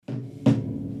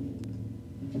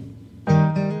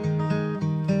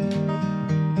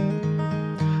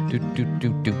Here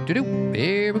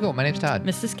we go. My name's Todd.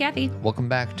 Mrs. Kathy. Welcome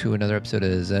back to another episode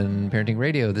of Zen Parenting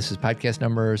Radio. This is podcast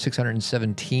number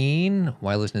 617.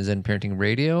 Why listen to Zen Parenting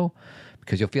Radio?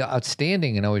 Because you'll feel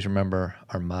outstanding, and always remember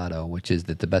our motto, which is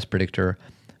that the best predictor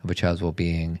of a child's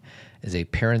well-being is a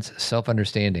parent's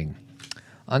self-understanding.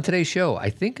 On today's show, I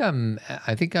think I'm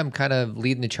kind of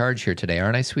leading the charge here today,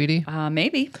 aren't I, sweetie?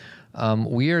 Maybe.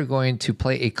 We are going to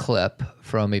play a clip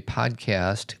from a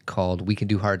podcast called We Can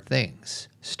Do Hard Things,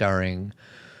 starring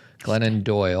Glennon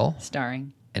Doyle.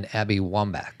 Starring. And Abby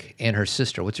Wambach. And her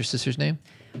sister. What's her sister's name?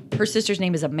 Her sister's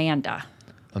name is Amanda.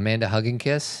 Amanda Hug and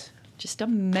Kiss? Just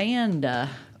Amanda.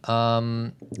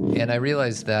 And I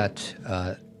realized that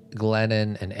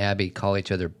Glennon and Abby call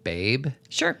each other babe.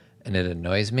 Sure. And it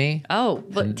annoys me. Oh,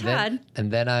 but Todd.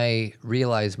 Then I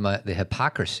realize the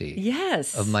hypocrisy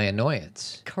Yes. of my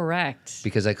annoyance. Correct.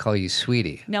 Because I call you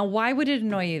sweetie. Now, why would it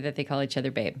annoy you that they call each other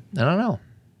babe? I don't know.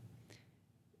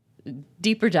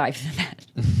 Deeper dive than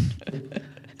that.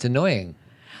 It's annoying.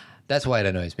 That's why it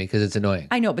annoys me, because it's annoying.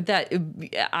 I know, but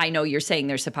I know you're saying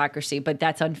there's hypocrisy, but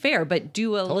that's unfair. But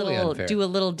do a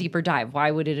little deeper dive. Why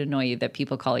would it annoy you that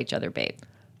people call each other babe?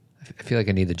 I feel like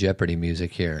I need the Jeopardy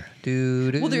music here.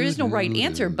 Well, there is no right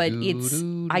answer, but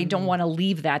I don't want to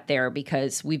leave that there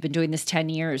because we've been doing this 10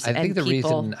 years. I think the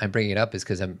reason I'm bringing it up is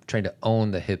because I'm trying to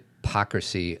own the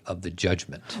hypocrisy of the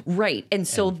judgment. Right. And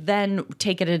so then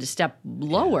take it a step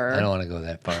lower. Yeah, I don't want to go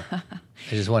that far.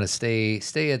 I just want to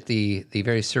stay at the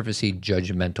very surfacey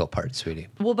judgmental part, sweetie.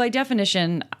 Well, by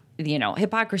definition,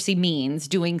 hypocrisy means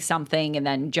doing something and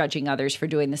then judging others for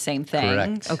doing the same thing.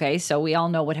 Correct. Okay, so we all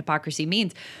know what hypocrisy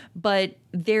means. But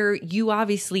you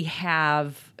obviously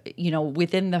have,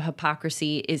 within the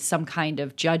hypocrisy is some kind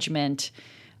of judgment.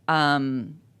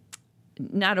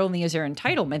 Not only is there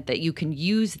entitlement that you can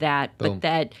use that, Boom. but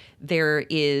that there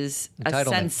is a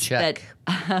sense check.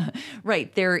 that,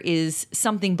 right, there is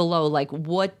something below. Like,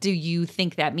 what do you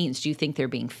think that means? Do you think they're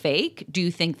being fake? Do you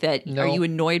think that, No. are you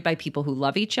annoyed by people who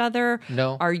love each other?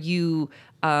 No. Are you,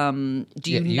 you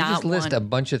just list a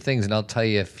bunch of things and I'll tell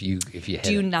you if you hit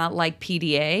do you it. not like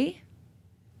PDA?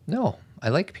 No, I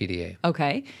like PDA.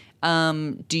 Okay.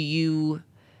 Do you...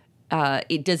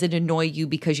 does it annoy you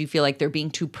because you feel like they're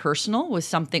being too personal with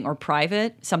something or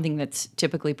private, something that's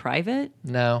typically private?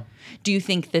 No. Do you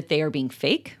think that they are being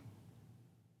fake?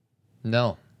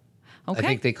 No. Okay. I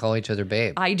think they call each other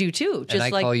babe. I do too. And I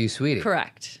call you sweetie.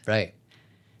 Correct. Right.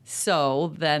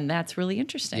 So then that's really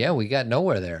interesting. Yeah, we got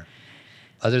nowhere there.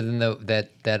 Other than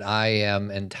that I am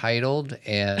entitled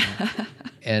and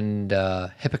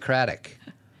Hippocratic.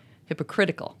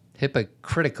 Hypocritical.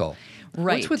 Hypocritical.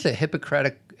 Right. What's with the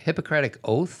Hippocratic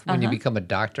oath when you become a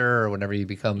doctor or whenever you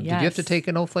become... Did you have to Yes. take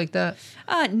an oath like that?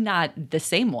 Not the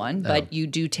same one, but you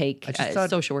do take, I just thought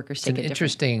social workers take it's a an different...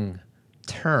 interesting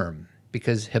term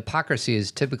because hypocrisy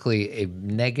is typically a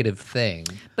negative thing.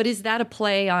 But is that a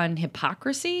play on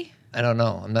hypocrisy? I don't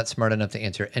know. I'm not smart enough to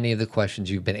answer any of the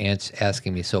questions you've been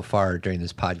asking me so far during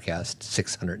this podcast,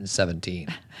 617.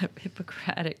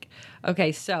 Hippocratic.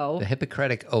 Okay, so... The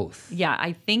Hippocratic Oath. Yeah,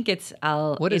 I think it's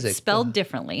What is it's it? spelled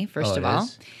differently, first of it all.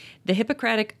 is? The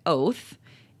Hippocratic Oath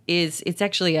it's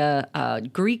actually a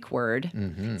Greek word.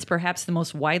 Mm-hmm. It's perhaps the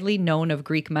most widely known of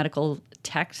Greek medical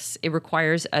texts. It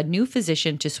requires a new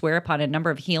physician to swear upon a number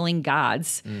of healing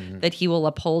gods that he will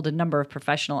uphold a number of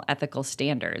professional ethical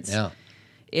standards. Yeah.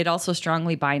 It also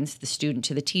strongly binds the student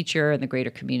to the teacher and the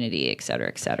greater community, et cetera,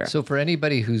 et cetera. So for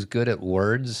anybody who's good at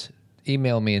words,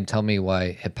 email me and tell me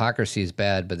why hypocrisy is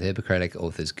bad, but the Hippocratic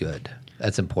Oath is good.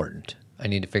 That's important. I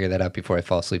need to figure that out before I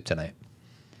fall asleep tonight.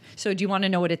 So do you want to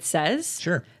know what it says?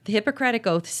 Sure. The Hippocratic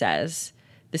Oath says,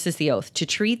 this is the oath, to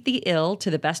treat the ill to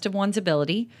the best of one's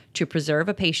ability, to preserve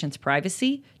a patient's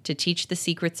privacy, to teach the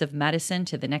secrets of medicine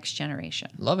to the next generation.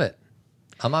 Love it.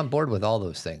 I'm on board with all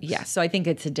those things. Yeah, so I think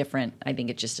it's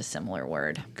just a similar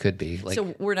word. Could be.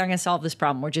 So we're not going to solve this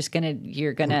problem. We're just going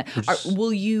to,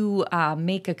 will you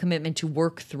make a commitment to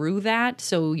work through that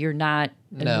so you're not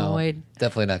annoyed? No,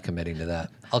 definitely not committing to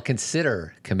that. I'll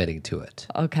consider committing to it.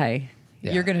 Okay.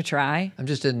 Yeah. You're going to try? I'm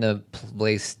just in a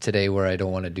place today where I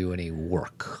don't want to do any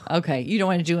work. Okay. You don't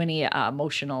want to do any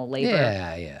emotional labor?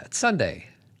 Yeah. It's Sunday.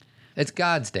 It's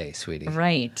God's day, sweetie.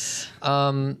 Right.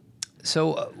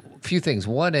 So a few things.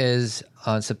 One is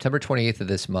on September 28th of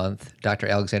this month, Dr.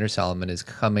 Alexander Solomon is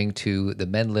coming to the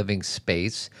Men Living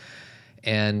Space,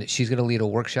 and she's going to lead a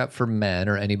workshop for men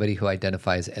or anybody who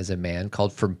identifies as a man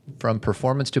called From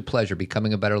Performance to Pleasure,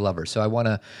 Becoming a Better Lover. So I want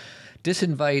to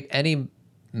disinvite any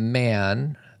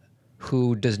man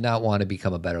who does not want to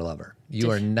become a better lover.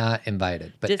 You are not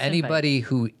invited. But Disinvite. anybody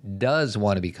who does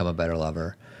want to become a better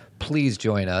lover, please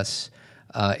join us.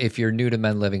 If you're new to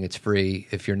Men Living, it's free.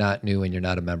 If you're not new and you're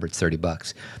not a member, it's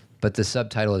 $30. But the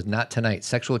subtitle is Not Tonight,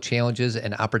 Sexual Challenges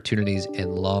and Opportunities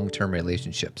in Long-Term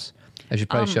Relationships. I should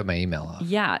probably shut my email off.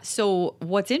 Yeah. So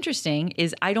what's interesting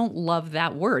is I don't love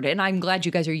that word. And I'm glad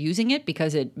you guys are using it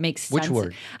because it makes sense. Which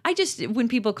word? When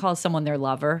people call someone their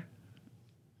lover,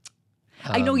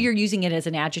 I know you're using it as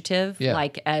an adjective, Yeah.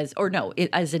 as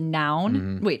a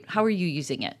noun. Wait, how are you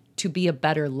using it? To be a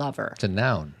better lover. It's a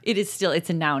noun. It's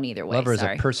a noun either way. Lover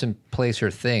Sorry. is a person, place, or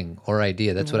thing, or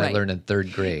idea. That's what I Right. learned in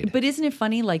 3rd grade. But isn't it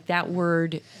funny? Like that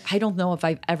word, I don't know if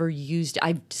I've ever used.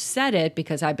 I've said it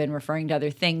because I've been referring to other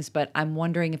things, but I'm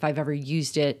wondering if I've ever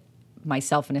used it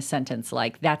myself in a sentence.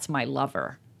 Like that's my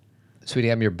lover. Sweetie,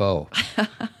 I'm your beau.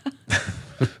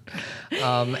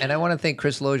 And I want to thank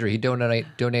Chris Lozier. He donated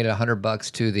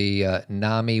 $100 to the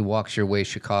NAMI Walks Your Way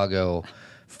Chicago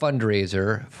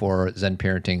fundraiser for Zen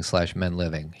Parenting / Men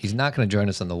Living. He's not going to join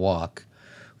us on the walk,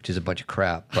 which is a bunch of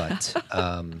crap, but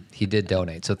he did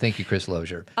donate. So thank you, Chris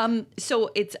Lozier. So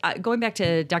it's going back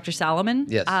to Dr. Solomon.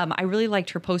 Yes. I really liked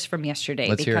her post from yesterday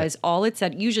Let's hear because it. all it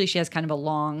said, usually she has kind of a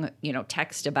long,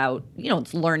 text about,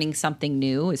 it's learning something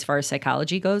new as far as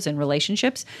psychology goes and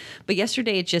relationships. But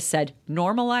yesterday it just said,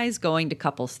 normalize going to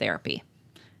couples therapy.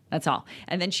 That's all.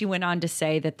 And then she went on to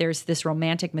say that there's this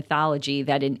romantic mythology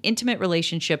that an intimate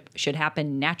relationship should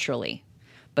happen naturally.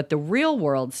 But the real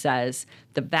world says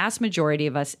the vast majority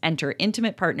of us enter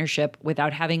intimate partnership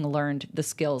without having learned the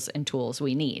skills and tools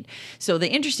we need. So the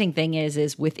interesting thing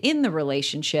is within the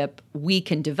relationship, we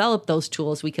can develop those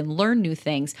tools, we can learn new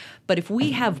things. But if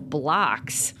we have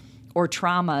blocks or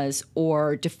traumas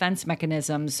or defense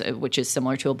mechanisms, which is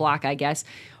similar to a block, I guess,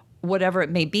 whatever it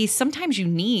may be, sometimes you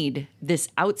need this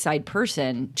outside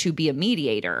person to be a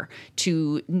mediator,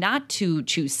 to not to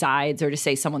choose sides or to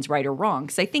say someone's right or wrong.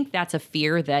 Because I think that's a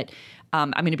fear that I'm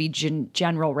going to be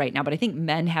general right now, but I think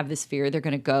men have this fear they're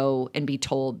going to go and be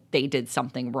told they did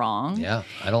something wrong. Yeah,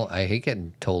 I hate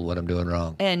getting told what I'm doing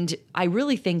wrong. And I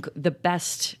really think the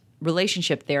best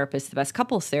relationship therapists, the best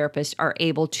couples therapists are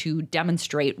able to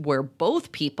demonstrate where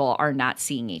both people are not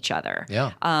seeing each other.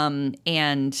 Yeah.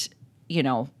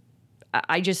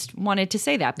 I just wanted to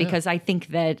say that because I think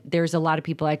that there's a lot of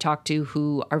people I talk to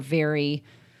who are very,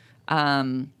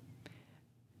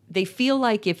 they feel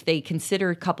like if they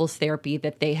consider couples therapy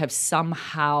that they have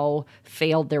somehow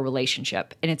failed their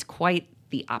relationship. And it's quite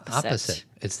the opposite.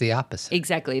 It's the opposite.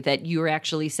 Exactly. That you're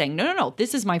actually saying, no,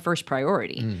 this is my first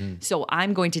priority. So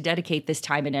I'm going to dedicate this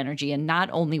time and energy. And not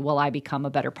only will I become a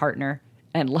better partner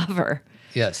and lover,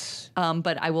 Yes.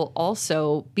 but I will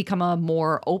also become a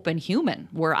more open human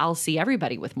where I'll see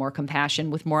everybody with more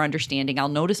compassion, with more understanding. I'll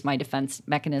notice my defense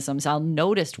mechanisms. I'll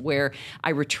notice where I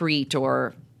retreat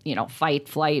or, fight,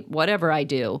 flight, whatever I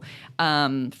do,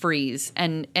 freeze.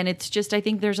 And it's just, I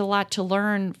think there's a lot to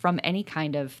learn from any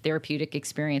kind of therapeutic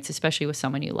experience, especially with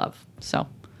someone you love. So,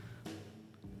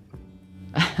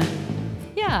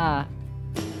 yeah.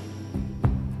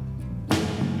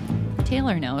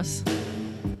 Taylor knows.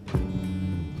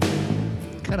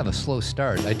 Kind of a slow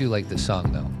start. I do like this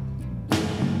song, though.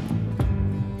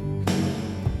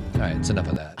 All right, it's enough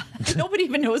of that. Nobody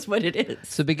even knows what it is.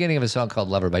 It's the beginning of a song called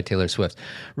Lover by Taylor Swift.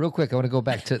 Real quick, I want to go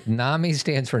back to NAMI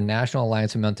stands for National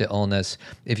Alliance of Mental Illness.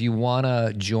 If you want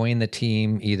to join the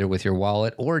team either with your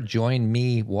wallet or join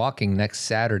me walking next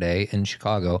Saturday in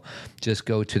Chicago, just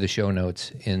go to the show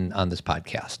notes on this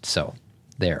podcast. So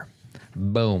there.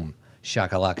 Boom.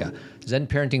 Shakalaka. Zen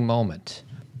Parenting Moment.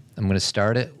 I'm going to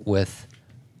start it with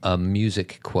a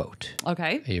music quote.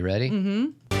 Okay. Are you ready? Mm-hmm.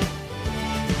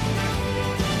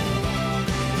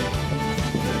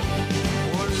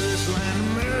 What is this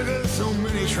land, America? So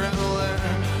many travel there.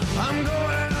 I'm going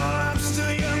out, I'm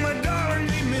still young, my darling,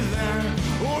 meet me there.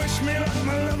 Wish me luck,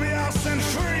 my lovey, I'll send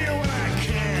for you when I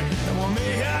can. And we'll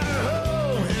make our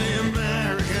home in the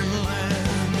American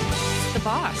land. The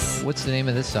Boss. What's the name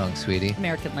of this song, sweetie?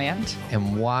 American Land.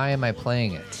 And why am I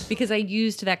playing it? Because I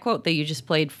used that quote that you just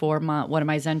played for one of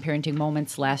my Zen Parenting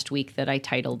Moments last week that I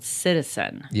titled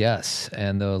Citizen. Yes,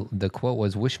 and the quote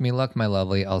was, "Wish me luck, my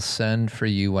lovely. I'll send for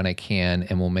you when I can,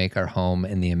 and we'll make our home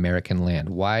in the American land."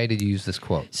 Why did you use this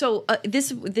quote? So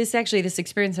this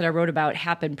experience that I wrote about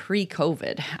happened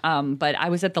pre-COVID, but I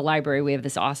was at the library. We have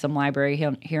this awesome library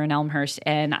here in Elmhurst,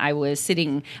 and I was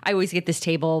sitting. I always get this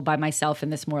table by myself in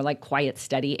this more like quiet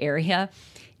study area.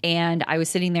 And I was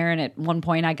sitting there, and at one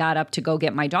point I got up to go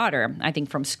get my daughter, I think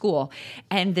from school.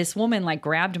 And this woman like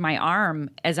grabbed my arm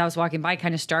as I was walking by,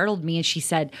 kind of startled me. And she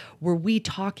said, "Were we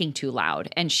talking too loud?"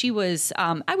 And she was,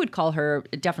 I would call her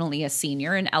definitely a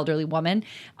senior, an elderly woman.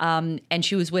 And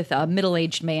she was with a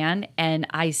middle-aged man. And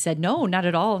I said, "No, not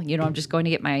at all. You know, I'm just going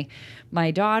to get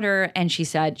my daughter." And she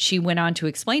said, she went on to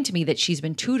explain to me that she's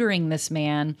been tutoring this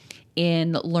man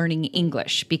in learning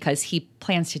English because he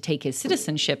plans to take his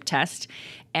citizenship test,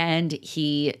 and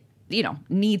he, you know,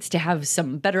 needs to have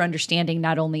some better understanding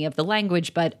not only of the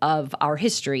language but of our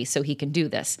history so he can do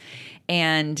this.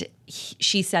 And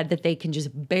she said that they can just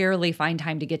barely find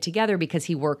time to get together because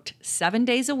he worked 7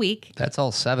 days a week. That's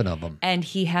all 7 of them. And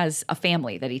he has a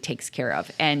family that he takes care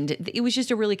of. And it was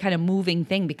just a really kind of moving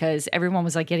thing because everyone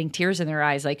was like getting tears in their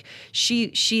eyes. Like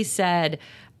she said,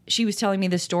 she was telling me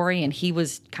the story and he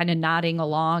was kind of nodding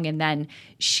along. And then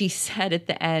she said at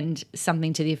the end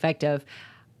something to the effect of,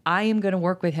 "I am going to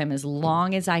work with him as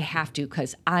long as I have to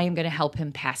because I am going to help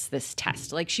him pass this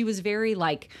test." Like she was very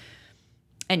like,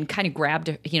 and kind of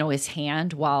grabbed, you know, his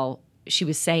hand while she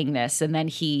was saying this. And then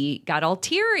he got all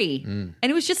teary. And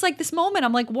it was just like this moment.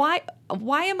 I'm like, why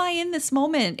am I in this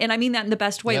moment? And I mean that in the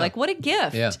best way. Yeah. Like, what a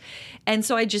gift. Yeah. And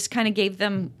so I just kind of gave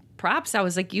them props. I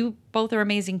was like, you both are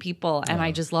amazing people. And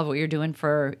I just love what you're doing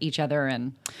for each other.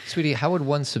 And Sweetie, how would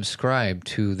one subscribe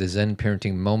to the Zen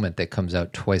Parenting Moment that comes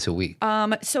out twice a week?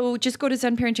 so just go to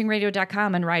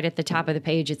zenparentingradio.com and right at the top of the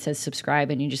page, it says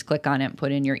subscribe, and you just click on it and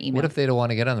put in your email. What if they don't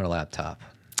want to get on their laptop?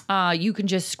 You can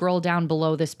just scroll down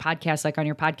below this podcast, like on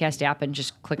your podcast app, and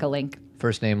just click a link.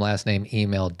 First name, last name,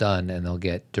 email, done, and they'll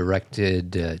get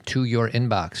directed to your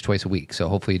inbox twice a week. So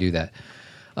hopefully you do that.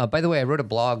 By the way, I wrote a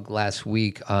blog last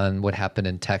week on what happened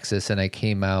in Texas, and I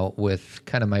came out with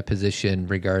kind of my position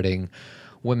regarding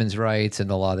women's rights and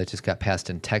the law that just got passed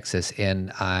in Texas.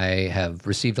 And I have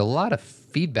received a lot of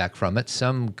feedback from it,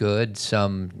 some good,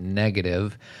 some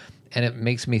negative. And it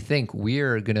makes me think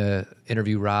we're going to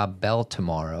interview Rob Bell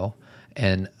tomorrow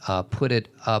and put it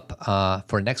up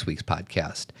for next week's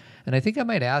podcast. And I think I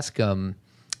might ask him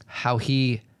how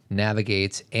he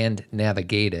navigates and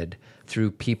navigated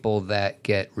through people that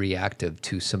get reactive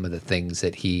to some of the things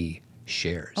that he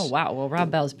shares. Oh, wow. Well,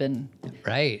 Rob Bell's been...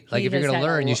 Right. Like He if you're has going to had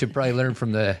a learn, you lo- should probably learn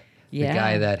from the Yeah.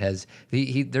 guy that has...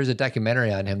 There's a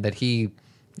documentary on him that he,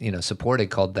 supported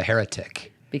called The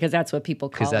Heretic. Because that's what people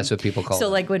call Because that's him. what people call So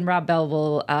him. like when Rob Bell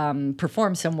will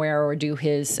perform somewhere or do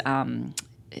his...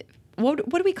 what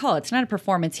do we call it? It's not a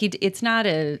performance. It's not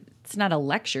a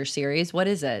lecture series. What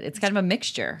is it? It's kind of a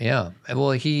mixture. Yeah.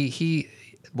 Well, he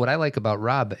what I like about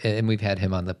Rob, and we've had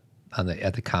him at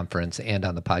the conference and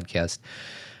on the podcast,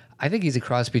 I think he's a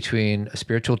cross between a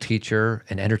spiritual teacher,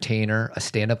 an entertainer, a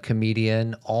stand-up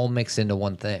comedian, all mixed into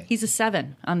one thing. He's a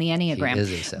 7 on the Enneagram. He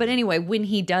is a 7. But anyway, when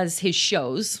he does his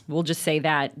shows, we'll just say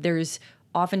that there's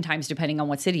oftentimes, depending on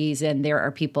what city he's in, there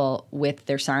are people with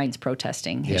their signs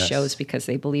protesting his Yes. shows because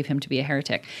they believe him to be a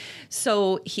heretic.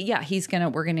 So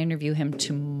we're gonna interview him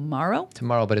tomorrow.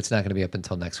 Tomorrow, but it's not going to be up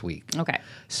until next week. Okay.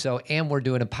 So, and we're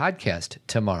doing a podcast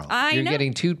tomorrow. You're know.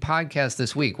 getting 2 podcasts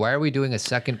this week. Why are we doing a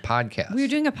second podcast? We're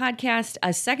doing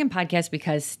a second podcast,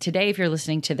 because today, if you're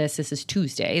listening to this is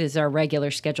Tuesday. This is our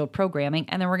regular scheduled programming.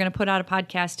 And then we're going to put out a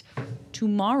podcast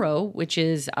tomorrow, which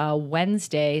is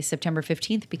Wednesday, September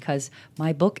 15th, because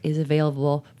my book is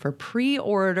available for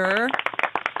pre-order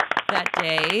that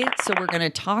day. So we're going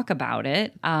to talk about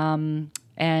it.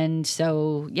 And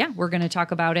so, we're going to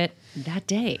talk about it that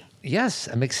day. Yes,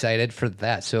 I'm excited for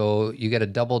that. So you get a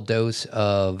double dose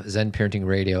of Zen Parenting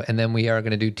Radio, and then we are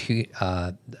going to do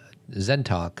Zen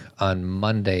Talk on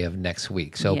Monday of next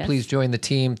week. So Yes. please join the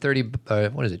team.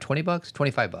 What is it? $20?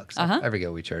 $25. I forget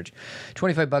what we charge.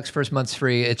 $25. First month's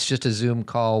free. It's just a Zoom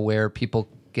call where people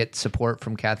get support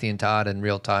from Kathy and Todd in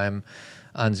real time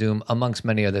on Zoom, amongst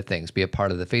many other things. Be a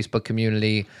part of the Facebook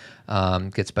community,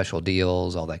 get special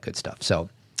deals, all that good stuff. So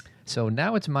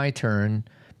now it's my turn,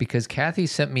 because Kathy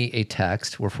sent me a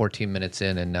text. We're 14 minutes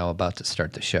in and now about to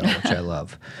start the show, which I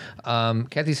love.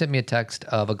 Kathy sent me a text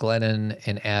of a Glennon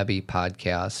and Abby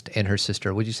podcast, and her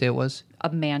sister, would you say it was?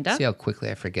 Amanda? See how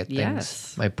quickly I forget things?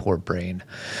 Yes. My poor brain.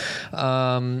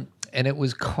 And it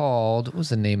was called, what was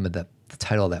the name of the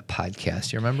title of that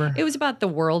podcast? You remember? It was about the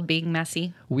world being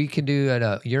messy. We can do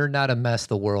it. You're not a mess,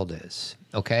 the world is.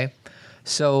 Okay?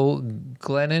 So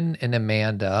Glennon and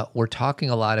Amanda were talking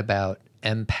a lot about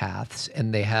empaths,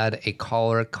 and they had a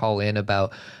caller call in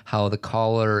about how the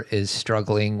caller is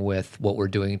struggling with what we're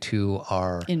doing to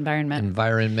our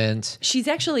environment. She's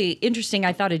actually interesting.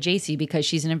 I thought of JC because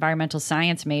she's an environmental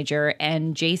science major,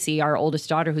 and JC, our oldest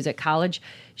daughter who's at college,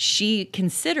 she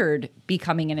considered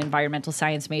becoming an environmental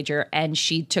science major, and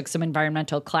she took some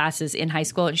environmental classes in high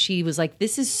school, and she was like,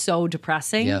 this is so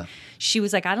depressing. Yeah. She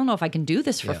was like, I don't know if I can do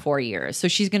this for 4 years. So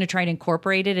she's going to try to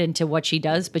incorporate it into what she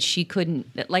does, but she couldn't.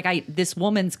 This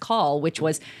woman's call, which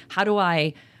was, how do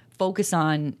I focus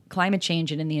on climate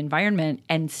change and in the environment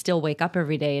and still wake up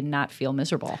every day and not feel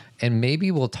miserable? And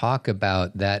maybe we'll talk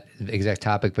about that exact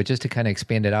topic, but just to kind of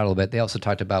expand it out a little bit, they also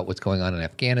talked about what's going on in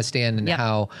Afghanistan and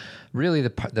how really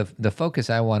the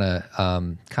focus I want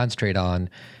to concentrate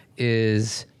on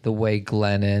is the way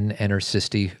Glennon and her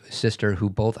sister,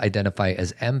 who both identify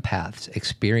as empaths,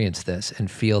 experience this and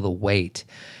feel the weight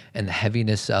and the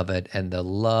heaviness of it and the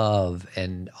love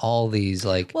and all these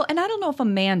like... Well, and I don't know if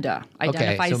Amanda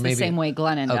identifies the same way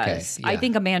Glennon does. Yeah. I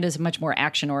think Amanda's much more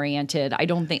action-oriented.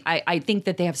 I think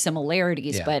that they have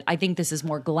similarities, but I think this is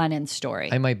more Glennon's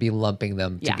story. I might be lumping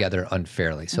them together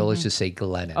unfairly. So let's just say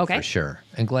Glennon for sure.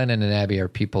 And Glennon and Abby are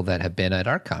people that have been at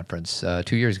our conference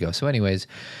 2 years ago. So anyways,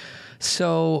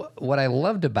 so what I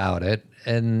loved about it,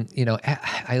 and you know,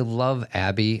 I love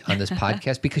Abby on this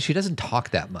podcast because she doesn't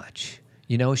talk that much.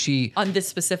 You know, she... On this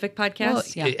specific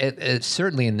podcast? Well,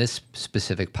 certainly in this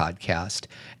specific podcast.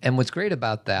 And what's great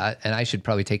about that, and I should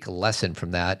probably take a lesson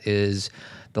from that, is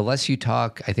the less you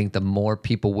talk, I think the more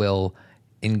people will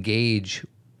engage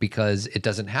because it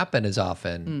doesn't happen as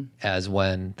often as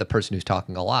when the person who's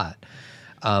talking a lot.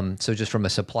 So just from a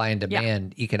supply and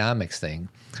demand economics thing.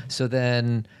 So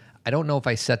then... I don't know if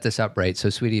I set this up right.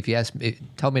 So, sweetie, if you ask me,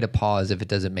 tell me to pause if it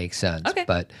doesn't make sense. Okay.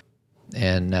 But,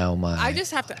 and now I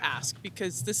just have to ask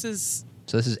because this is...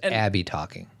 So this is Abby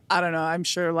talking. I don't know. I'm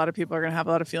sure a lot of people are going to have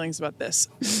a lot of feelings about this.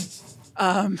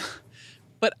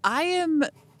 But I am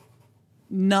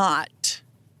not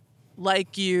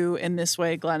like you in this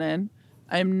way, Glennon.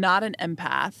 I am not an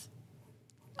empath.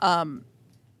 And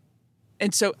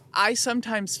so I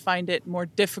sometimes find it more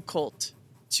difficult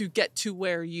to get to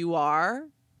where you are.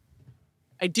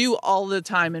 I do all the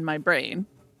time in my brain.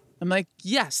 I'm like,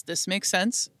 yes, this makes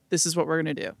sense. This is what we're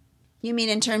going to do. You mean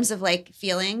in terms of like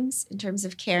feelings, in terms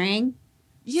of caring?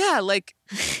 Yeah, like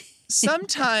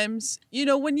sometimes, you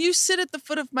know, when you sit at the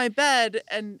foot of my bed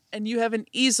and you have an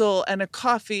easel and a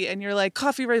coffee and you're like,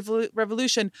 coffee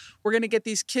revolution, we're going to get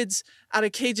these kids out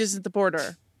of cages at the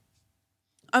border.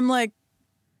 I'm like,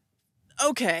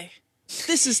 okay,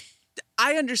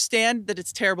 I understand that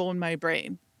it's terrible in my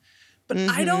brain, but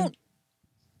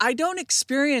I don't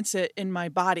experience it in my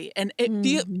body. And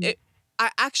I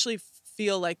actually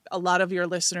feel like a lot of your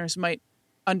listeners might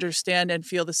understand and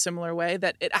feel the similar way,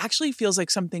 that it actually feels like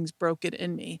something's broken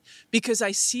in me because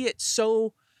I see it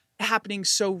so happening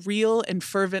so real and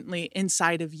fervently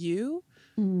inside of you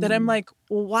that I'm like,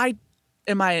 well, why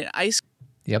am I an ice?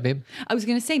 Yeah, babe. I was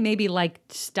going to say maybe like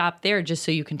stop there just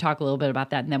so you can talk a little bit about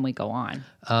that and then we go on.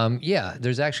 Yeah,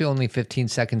 there's actually only 15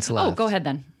 seconds left. Oh, go ahead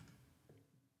then.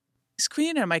 Ice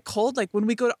queen? Am I cold? Like when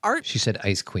we go to art She said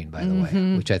ice queen, by the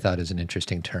way, which I thought is an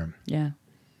interesting term. Yeah.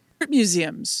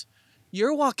 museums,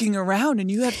 you're walking around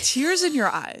and you have tears in your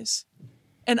eyes.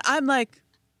 And I'm like,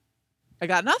 I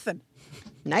got nothing.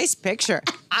 Nice picture.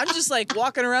 I'm just like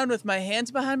walking around with my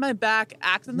hands behind my back,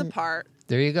 acting the part.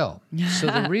 There you go. So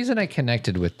the reason I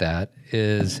connected with that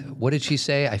is, what did she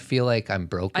say? I feel like I'm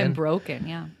broken. I'm broken,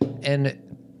 yeah. And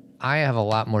I have a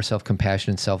lot more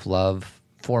self-compassion and self-love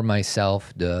for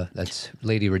myself, that's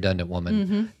Lady Redundant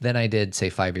Woman, than I did, say,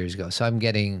 5 years ago. So I'm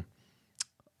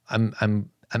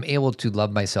able to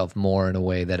love myself more in a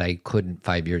way that I couldn't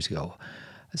 5 years ago.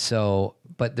 So,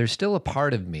 but there's still a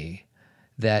part of me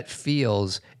that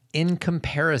feels, in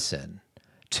comparison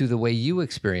to the way you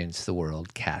experience the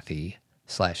world,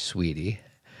 Kathy/Sweetie,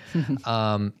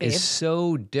 is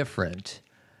so different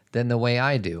than the way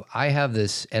I do. I have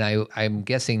this, and I'm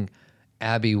guessing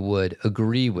Abby would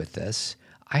agree with this.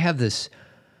 I have this,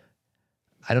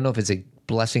 I don't know if it's a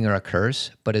blessing or a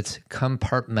curse, but it's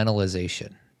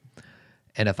compartmentalization.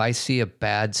 And if I see a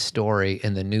bad story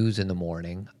in the news in the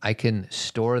morning, I can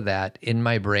store that in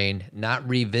my brain, not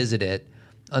revisit it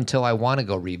until I want to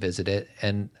go revisit it.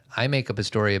 And I make up a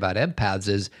story about empaths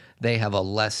is they have a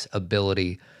less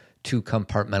ability to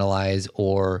compartmentalize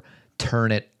or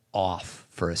turn it off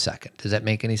for a second. Does that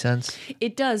make any sense?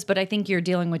 It does, but I think you're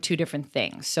dealing with two different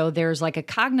things. So there's like a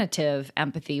cognitive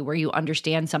empathy where you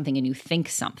understand something and you think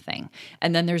something.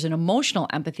 And then there's an emotional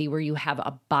empathy where you have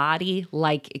a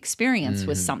body-like experience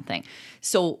with something.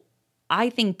 So I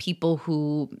think people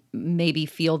who maybe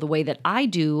feel the way that I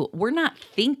do, we're not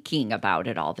thinking about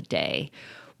it all the day.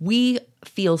 We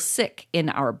feel sick in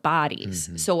our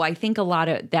bodies. So I think a lot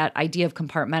of that idea of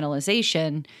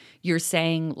compartmentalization, you're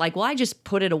saying like, well, I just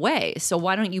put it away. So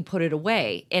why don't you put it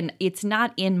away? And it's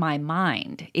not in my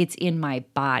mind. It's in my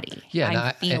body. Yeah,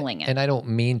 I'm feeling it. And I don't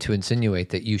mean to insinuate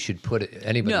that you should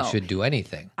anybody No. should do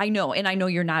anything. I know. And I know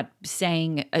you're not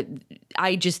saying,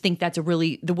 I just think that's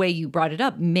the way you brought it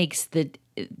up makes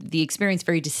the experience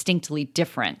very distinctly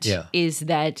different. Yeah. Is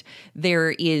that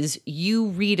you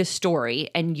read a story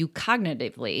and you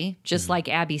cognitively, just like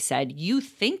Abby said, you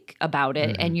think about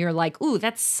it and you're like, ooh,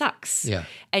 that sucks. Yeah.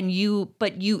 And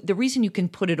the reason you can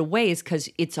put it away is because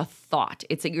it's a thought.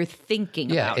 It's that you're thinking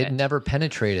Yeah, about it never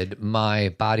penetrated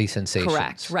my body sensations.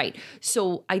 Correct. Right.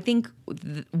 So I think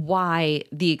why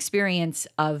the experience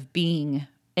of being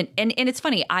and it's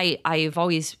funny, I've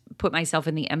always put myself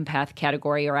in the empath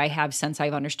category, or I have since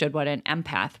I've understood what an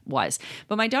empath was.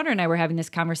 But my daughter and I were having this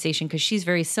conversation because she's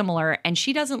very similar and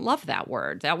she doesn't love that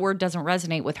word. That word doesn't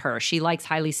resonate with her. She likes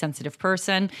highly sensitive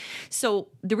person. So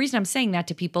the reason I'm saying that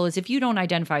to people is if you don't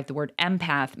identify with the word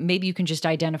empath, maybe you can just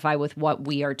identify with what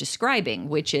we are describing,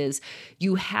 which is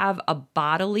you have a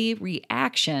bodily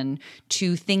reaction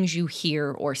to things you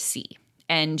hear or see.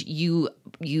 And you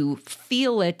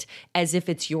feel it as if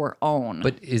it's your own.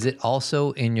 But is it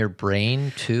also in your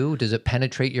brain too? Does it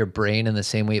penetrate your brain in the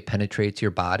same way it penetrates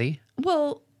your body?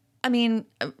 Well, I mean,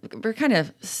 we're kind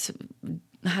of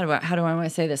how do I want to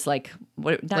say this? Like,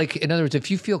 what? Like, in other words, if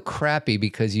you feel crappy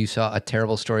because you saw a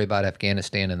terrible story about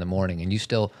Afghanistan in the morning and you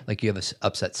still, like, you have an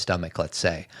upset stomach, let's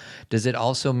say, does it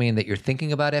also mean that you're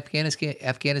thinking about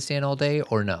Afghanistan all day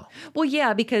or no? Well,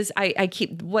 yeah, because I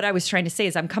keep, what I was trying to say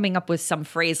is I'm coming up with some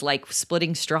phrase like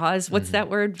splitting straws. What's that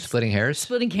word? Splitting hairs?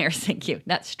 Splitting hairs, thank you.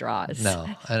 Not straws. No,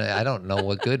 I don't know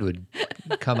what good would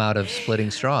come out of splitting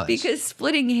straws. Because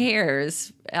splitting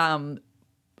hairs,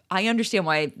 I understand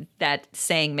why that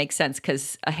saying makes sense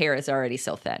because a hair is already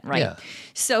so thin, right? Yeah.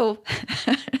 So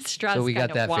straws. So we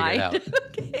got that figured out.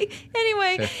 Okay.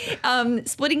 Anyway,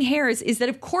 splitting hairs is that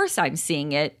of course I'm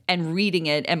seeing it and reading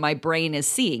it and my brain is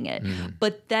seeing it.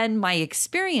 But then my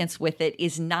experience with it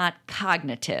is not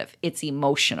cognitive, it's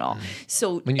emotional.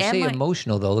 So When you say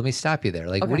emotional, though, let me stop you there.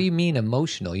 Like, what do you mean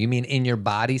emotional? You mean in your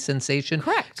body sensation?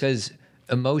 Correct. Because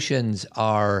emotions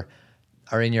are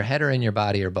in your head or in your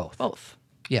body or both? both.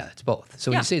 Yeah, it's both.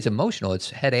 So when Yeah. you say it's emotional, it's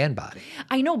head and body.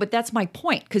 I know, but that's my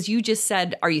point because you just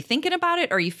said, are you thinking about it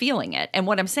or are you feeling it? And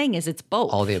what I'm saying is it's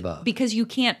both. All the above. Because you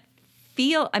can't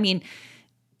feel, I mean,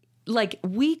 like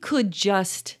we could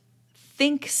just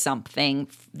think something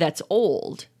that's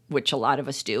old, which a lot of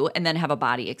us do, and then have a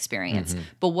body experience.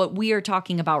 But what we are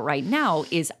talking about right now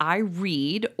is I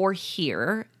read or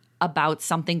hear about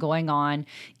something going on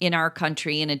in our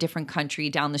country, in a different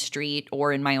country down the street,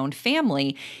 or in my own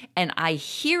family, and I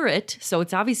hear it. So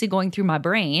it's obviously going through my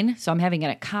brain. So I'm having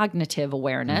a cognitive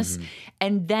awareness.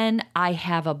 And then I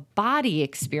have a body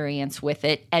experience with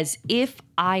it as if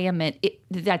I am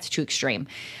that's too extreme.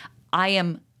 I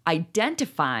am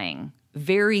identifying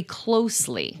very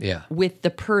closely with the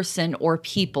person or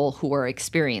people who are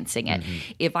experiencing it.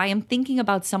 If I am thinking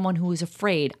about someone who is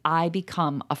afraid, I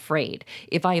become afraid.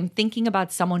 If I am thinking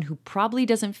about someone who probably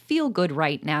doesn't feel good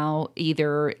right now,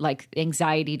 either like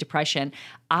anxiety, depression,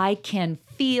 I can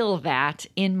feel that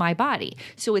in my body.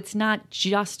 So it's not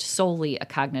just solely a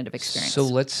cognitive experience. So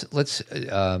let's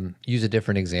use a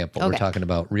different example. We're Okay. talking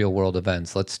about real world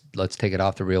events. Let's take it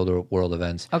off the real world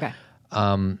events. Okay.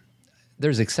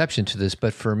 There's exception to this,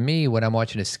 but for me, when I'm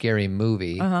watching a scary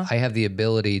movie, I have the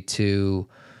ability to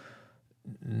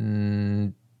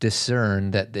discern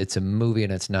that it's a movie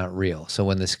and it's not real. So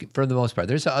when for the most part,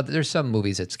 there's some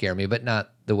movies that scare me, but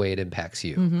not the way it impacts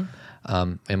you.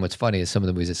 And what's funny is some of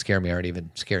the movies that scare me aren't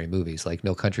even scary movies, like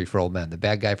No Country for Old Men. The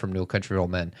bad guy from No Country for Old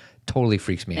Men totally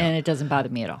freaks me out. And it doesn't bother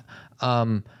me at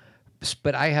all.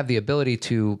 But I have the ability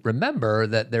to remember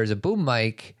that there's a boom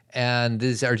mic and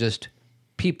these are just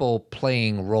people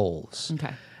playing roles.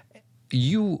 Okay.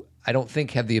 You, I don't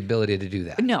think, have the ability to do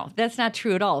that. No, that's not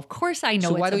true at all. Of course I know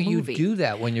So it's why a don't you movie. do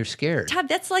that when you're scared? Todd,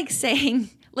 that's like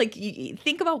saying, like,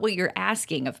 think about what you're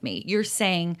asking of me. You're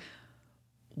saying,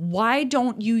 why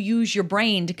don't you use your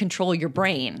brain to control your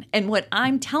brain? And what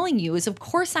I'm telling you is, of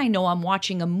course, I know I'm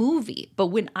watching a movie, but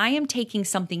when I am taking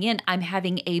something in, I'm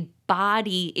having a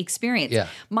body experience. Yeah.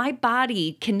 My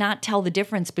body cannot tell the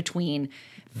difference between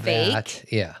fake That,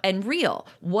 yeah. and real.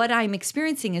 What I'm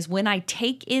experiencing is when I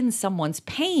take in someone's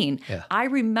pain, Yeah. I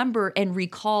remember and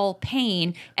recall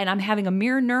pain, and I'm having a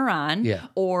mirror neuron, Yeah.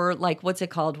 or like what's it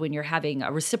called when you're having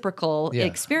a reciprocal Yeah.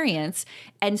 experience.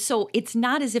 And so it's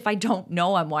not as if I don't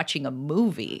know I'm watching a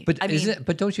movie. But I mean, isn't?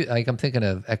 But don't you like? I'm thinking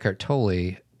of Eckhart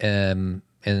Tolle in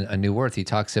A New Earth. He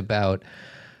talks about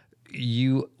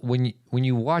when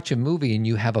you watch a movie and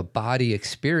you have a body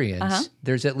experience. Uh-huh.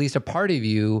 There's at least a part of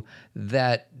you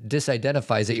that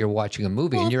disidentifies that you're watching a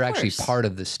movie, Well, and of you're actually course. part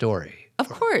of the story. Of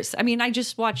course. I mean, I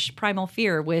just watched Primal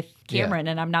Fear with Cameron,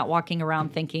 and I'm not walking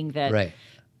around thinking that Right.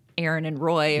 Aaron and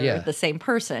Roy are Yeah. the same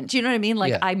person. Do you know what I mean?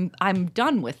 Like Yeah. I'm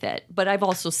done with it. But I've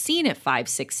also seen it 5,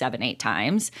 6, 7, 8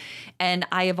 times, and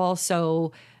I have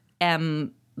also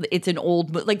it's an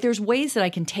old like there's ways that I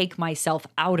can take myself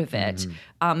out of it.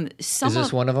 Some Is this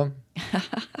of, one of them?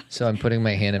 So I'm putting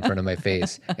my hand in front of my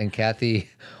face, and Kathy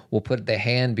will put the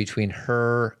hand between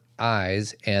her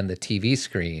eyes and the TV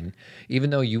screen, even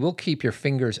though you will keep your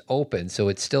fingers open, so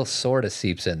it still sort of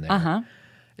seeps in there.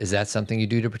 Is that something you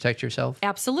do to protect yourself?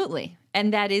 Absolutely.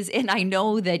 And that is, and I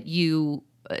know that you,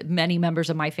 many members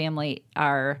of my family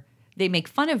they make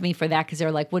fun of me for that because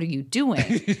they're like, what are you doing?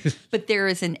 But there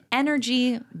is an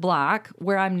energy block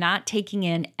where I'm not taking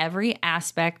in every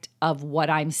aspect of what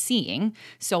I'm seeing.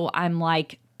 So I'm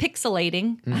like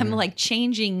pixelating, I'm like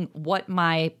changing what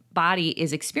my body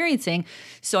is experiencing.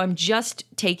 So I'm just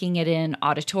taking it in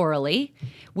auditorily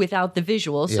without the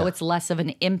visual. So Yeah. it's less of an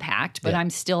impact, but Yeah. I'm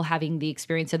still having the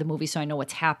experience of the movie. So I know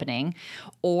what's happening.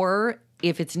 Or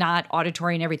if it's not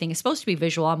auditory and everything is supposed to be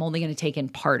visual, I'm only going to take in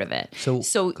part of it. So,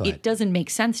 go ahead. it doesn't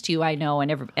make sense to you, I know,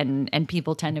 and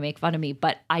people tend to make fun of me,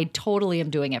 but I totally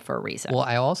am doing it for a reason. Well,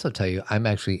 I also tell you, I'm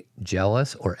actually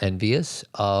jealous or envious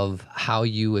of how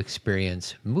you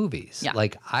experience movies. Yeah.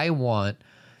 Like, I want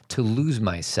to lose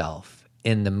myself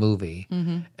in the movie,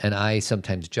 and I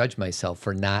sometimes judge myself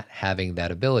for not having that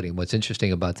ability. And what's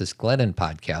interesting about this Glennon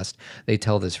podcast, they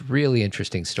tell this really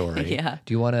interesting story. Yeah.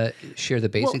 Do you want to share the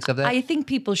basics of that? I think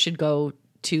people should go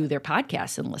to their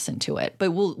podcast and listen to it,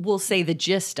 but we'll say the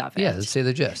gist of it. Yeah, let's say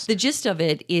the gist. The gist of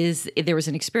it is there was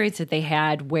an experience that they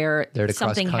had where They're at a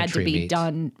something had to cross-country be meet.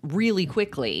 done really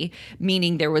quickly,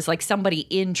 meaning there was like somebody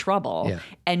in trouble. Yeah.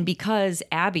 And because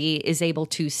Abby is able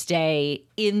to stay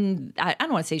in, I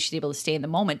don't want to say she's able to stay in the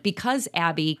moment, because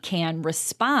Abby can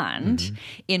respond Mm-hmm.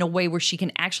 in a way where she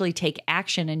can actually take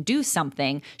action and do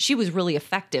something, she was really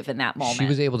effective in that moment. She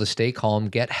was able to stay calm,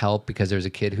 get help because there's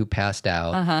a kid who passed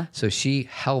out. So she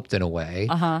helped in a way.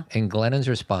 And Glennon's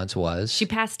response was She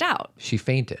passed out. she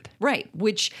fainted. Right,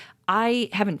 which I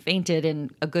haven't fainted in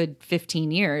a good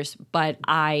 15 years, but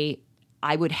I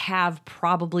would have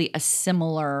probably a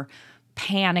similar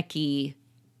panicky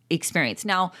experience.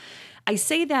 Now, I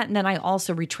say that and then I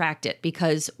also retract it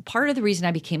because part of the reason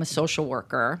I became a social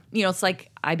worker, it's like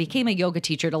I became a yoga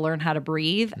teacher to learn how to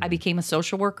breathe. I became a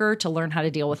social worker to learn how to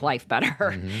deal with life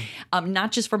better,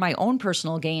 not just for my own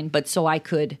personal gain, but so I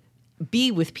could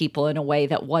be with people in a way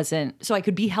that wasn't, so I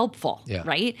could be helpful, Yeah.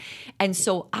 right? And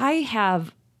so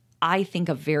I think,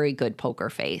 a very good poker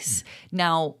face.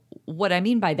 Now, what I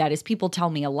mean by that is people tell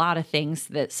me a lot of things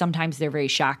that sometimes they're very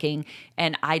shocking,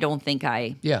 and I don't think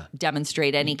I Yeah.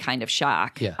 demonstrate any kind of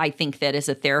shock. Yeah. I think that as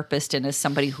a therapist and as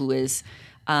somebody who is,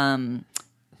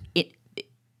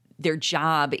 their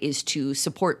job is to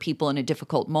support people in a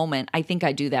difficult moment, I think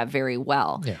I do that very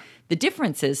well. Yeah. The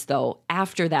difference is, though,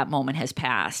 after that moment has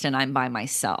passed and I'm by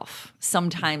myself,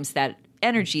 sometimes that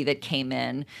energy that came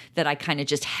in that I kind of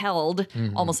just held,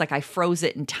 almost like I froze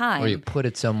it in time. Or you put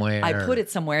it somewhere. I put it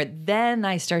somewhere, then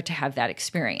I start to have that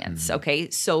experience.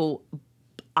 Okay. So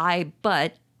I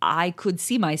could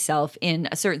see myself in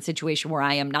a certain situation where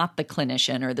I am not the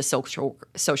clinician or the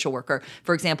social worker.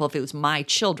 For example, if it was my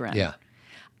children, Yeah.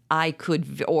 I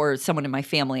could, or someone in my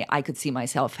family, I could see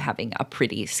myself having a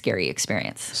pretty scary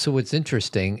experience. So what's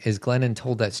interesting is Glennon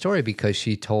told that story because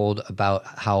she told about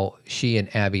how she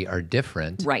and Abby are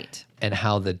different. Right. And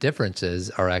how the differences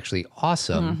are actually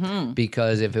awesome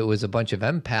because if it was a bunch of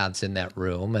empaths in that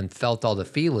room and felt all the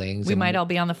feelings, We and might all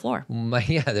be on the floor.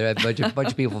 there are a bunch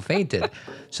of people fainted,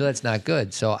 so that's not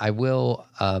good. So I will.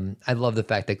 I love the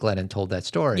fact that Glennon told that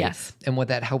story. Yes. And what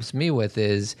that helps me with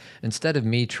is instead of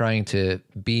me trying to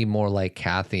be more like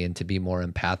Kathy and to be more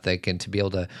empathic and to be able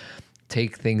to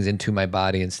take things into my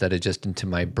body instead of just into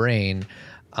my brain,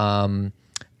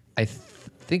 I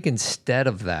think instead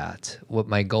of that, what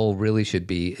my goal really should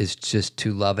be is just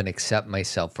to love and accept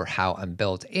myself for how I'm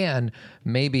built. And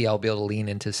maybe I'll be able to lean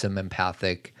into some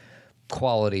empathic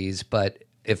qualities. But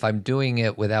if I'm doing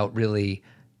it without really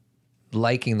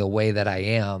liking the way that I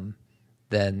am,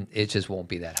 then it just won't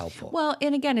be that helpful. Well,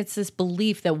 and again, it's this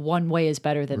belief that one way is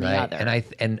better than the other.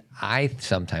 And I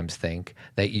sometimes think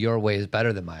that your way is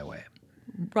better than my way.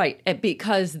 Right. And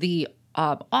because the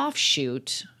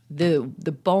offshoot,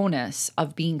 the bonus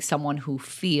of being someone who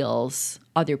feels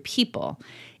other people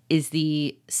is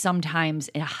the sometimes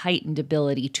a heightened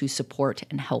ability to support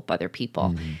and help other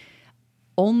people.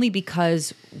 Only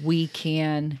because we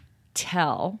can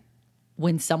tell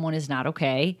when someone is not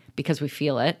okay, because we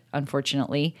feel it,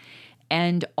 unfortunately,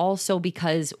 and also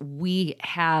because we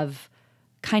have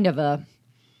kind of a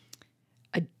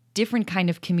different kind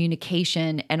of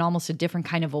communication and almost a different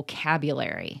kind of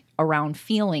vocabulary around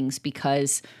feelings,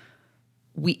 because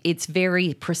it's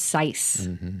very precise.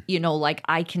 You know, like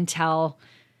I can tell,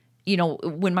 you know,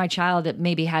 when my child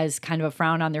maybe has kind of a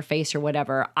frown on their face or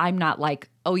whatever, I'm not like,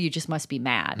 oh, you just must be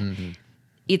mad.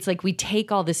 It's like we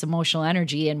take all this emotional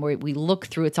energy and we look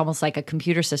through, it's almost like a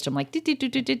computer system, like,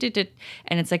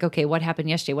 and it's like, okay, what happened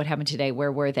yesterday? What happened today?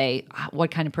 Where were they?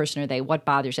 What kind of person are they? What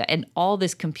bothers them? And all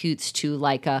this computes to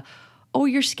like oh,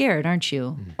 you're scared, aren't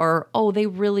you? Or, oh, they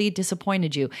really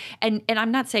disappointed you. And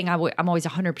I'm not saying I'm always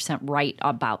 100% right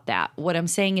about that. What I'm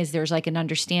saying is there's like an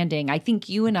understanding. I think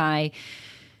you and I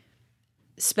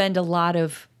spend a lot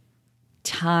of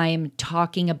time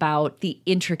talking about the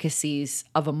intricacies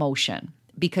of emotion,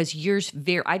 because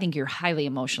I think you're highly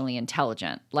emotionally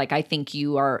intelligent. Like I think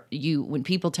when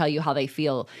people tell you how they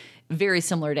feel, very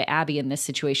similar to Abby in this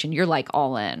situation, you're like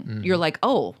all in. You're like,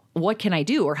 oh, what can I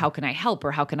do? Or how can I help?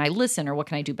 Or how can I listen? Or what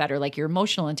can I do better? Like your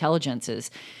emotional intelligence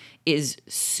is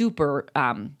super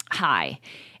high.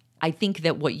 I think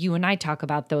that what you and I talk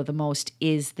about though the most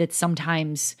is that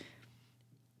sometimes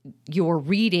your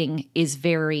reading is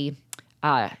very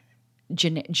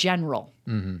general.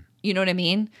 You know what I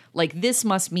mean? Like this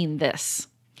must mean this.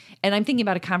 And I'm thinking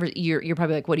about a conversation. You're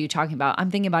probably like, what are you talking about? I'm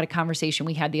thinking about a conversation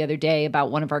we had the other day about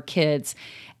one of our kids,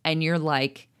 and you're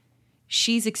like,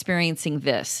 she's experiencing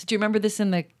this. Do you remember this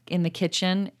in the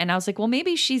kitchen? And I was like, well,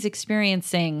 maybe she's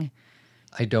experiencing.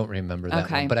 I don't remember that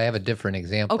one, but I have a different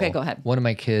example. Okay, go ahead. One of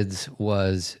my kids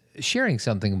was sharing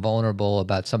something vulnerable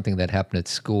about something that happened at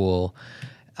school,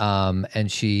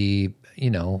 and she,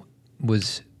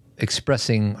 was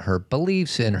expressing her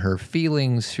beliefs and her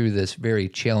feelings through this very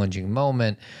challenging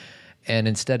moment. And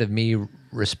instead of me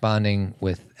responding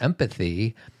with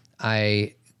empathy,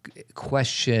 I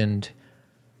questioned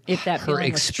if that her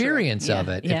experience of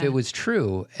it, if it was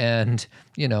true. And,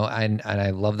 I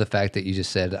love the fact that you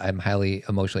just said I'm highly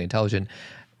emotionally intelligent,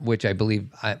 which I believe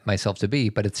myself to be.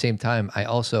 But at the same time, I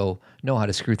also know how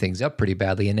to screw things up pretty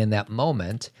badly. And in that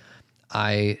moment,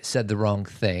 I said the wrong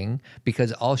thing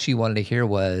because all she wanted to hear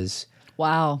was,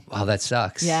 wow, that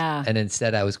sucks. Yeah. And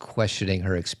instead I was questioning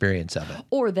her experience of it.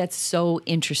 Or that's so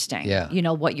interesting. Yeah.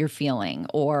 What you're feeling.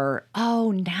 Or,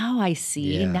 oh, now I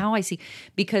see. Yeah. Now I see.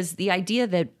 Because the idea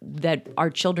that our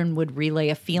children would relay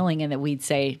a feeling and that we'd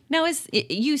say, no,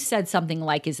 you said something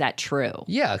like, is that true?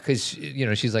 Yeah. Because,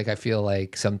 she's like, I feel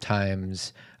like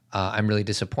sometimes I'm really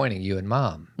disappointing you and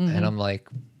Mom. Mm-hmm. And I'm like,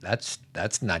 that's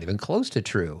not even close to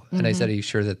true. And I said, are you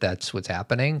sure that that's what's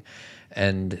happening?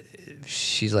 And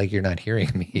she's like, you're not hearing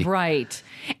me. Right.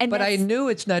 But I knew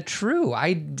it's not true.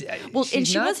 And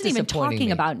she wasn't even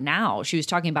talking about now. She was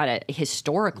talking about it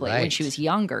historically when she was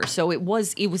younger. So it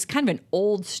was kind of an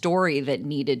old story that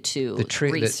needed to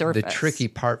resurface. The tricky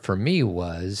part for me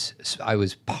was I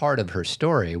was part of her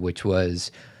story, which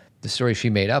was the story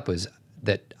she made up was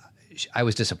that I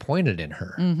was disappointed in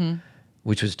her.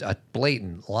 Which was a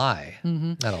blatant lie.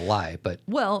 Not a lie, but...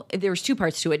 Well, there was two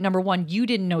parts to it. Number one, you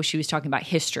didn't know she was talking about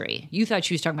history. You thought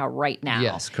she was talking about right now.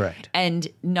 Yes, correct. And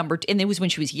it was when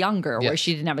she was younger, where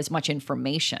she didn't have as much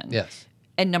information. Yes.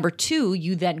 And number two,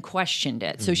 you then questioned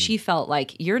it. So she felt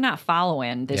like, you're not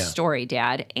following this story,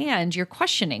 Dad, and you're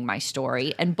questioning my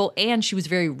story. And she was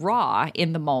very raw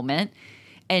in the moment.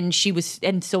 And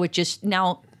so it just...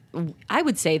 Now, I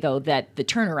would say, though, that the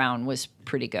turnaround was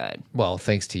pretty good. Well,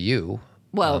 thanks to you.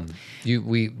 Well,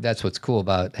 that's what's cool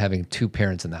about having two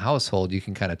parents in the household. You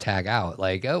can kind of tag out,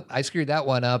 like, oh, I screwed that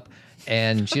one up,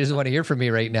 and she doesn't want to hear from me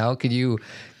right now. Can you,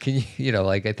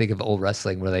 like I think of old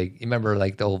wrestling where you remember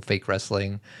like the old fake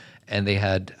wrestling, and they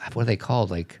had, what are they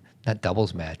called, like not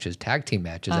doubles matches, tag team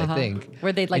matches, I think,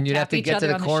 where they'd and you'd have to get to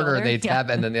the corner and they'd tap,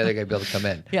 and then the other guy would be able to come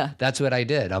in. Yeah, that's what I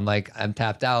did. I'm like, I'm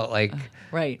tapped out, like.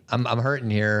 Right. I'm hurting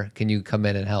here. Can you come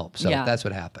in and help? So that's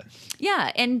what happened.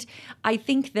 Yeah. And I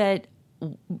think that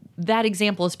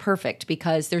example is perfect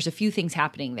because there's a few things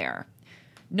happening there.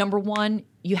 Number one,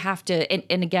 you have to,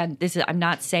 and again, I'm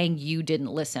not saying you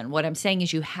didn't listen. What I'm saying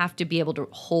is you have to be able to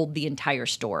hold the entire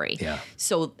story. Yeah.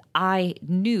 So I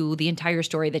knew the entire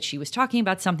story that she was talking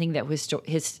about something that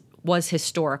was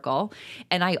historical.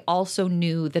 And I also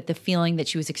knew that the feeling that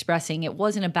she was expressing, it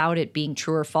wasn't about it being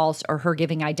true or false or her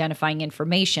giving identifying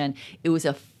information. It was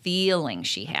a feeling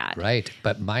she had. Right.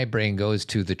 But my brain goes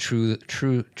to the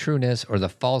trueness or the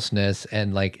falseness,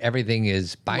 and like everything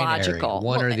is binary, Logical.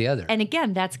 one or the other. And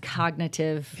again, that's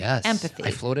cognitive Yes. empathy.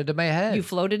 I floated to my head. You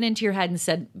floated into your head and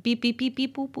said, beep, beep, beep,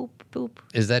 beep, boop, boop, boop.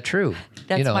 Is that true?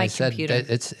 That's my I said, computer.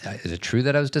 Is it true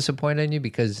that I was disappointed in you?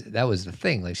 Because that was the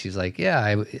thing. Like, she's like,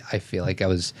 yeah, I feel like I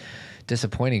was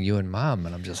disappointing you and Mom.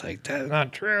 And I'm just like, that's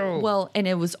not true. Well, and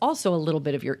it was also a little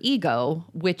bit of your ego,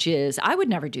 which is, I would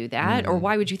never do that, or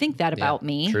why would you think that about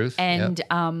me? Truth, And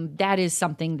that is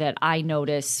something that I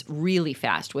notice really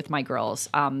fast with my girls,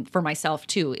 for myself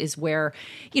too, is where,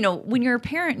 when you're a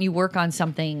parent and you work on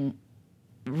something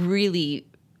really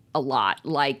a lot,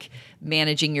 like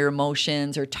managing your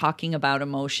emotions or talking about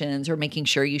emotions or making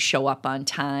sure you show up on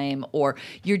time, or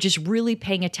you're just really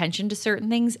paying attention to certain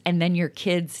things, and then your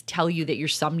kids tell you that you're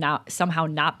somehow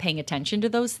not paying attention to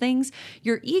those things,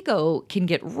 your ego can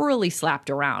get really slapped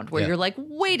around where you're like,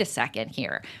 wait a second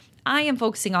here. I am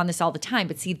focusing on this all the time.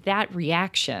 But see, that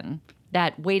reaction,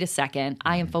 that wait a second,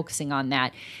 I am focusing on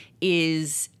that,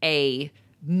 is a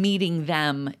meeting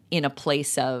them in a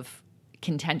place of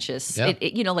contentious.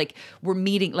 Yeah. Like we're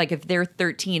meeting, like if they're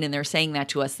 13 and they're saying that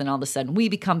to us, then all of a sudden we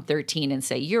become 13 and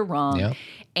say, you're wrong. Yeah.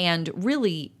 And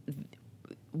really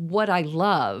what I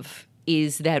love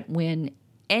is that when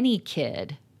any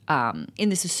kid, and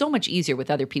this is so much easier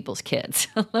with other people's kids.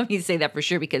 Let me say that for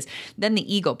sure, because then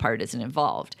the ego part isn't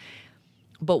involved.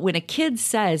 But when a kid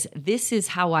says, this is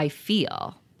how I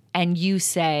feel, and you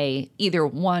say either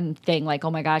one thing like, oh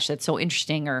my gosh, that's so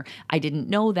interesting, or I didn't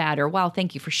know that, or wow,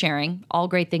 thank you for sharing, all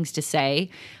great things to say.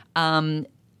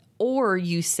 Or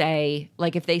you say,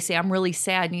 like if they say, I'm really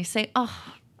sad, and you say, oh,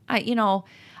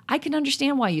 I can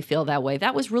understand why you feel that way.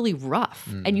 That was really rough.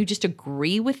 And you just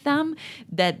agree with them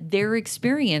that their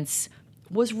experience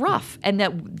was rough, and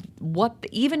that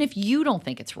even if you don't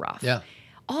think it's rough,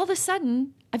 all of a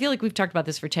sudden, I feel like we've talked about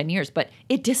this for 10 years, but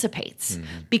it dissipates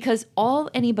because all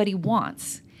anybody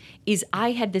wants is,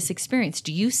 I had this experience.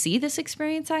 Do you see this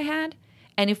experience I had?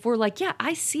 And if we're like, yeah,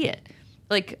 I see it.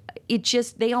 Like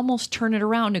they almost turn it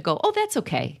around and go, oh, that's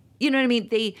okay. You know what I mean?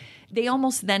 They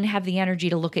almost then have the energy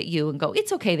to look at you and go,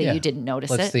 it's okay that you didn't notice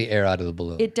Lets it. the air out of the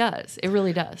balloon. It does. It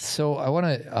really does. So I want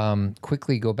to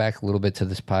quickly go back a little bit to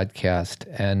this podcast.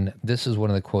 And this is one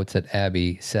of the quotes that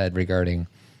Abby said regarding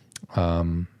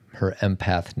her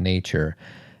empath nature.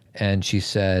 And she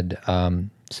said,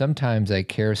 sometimes I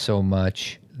care so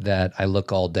much that I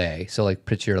look all day. So like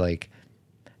picture like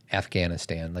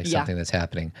Afghanistan, like something that's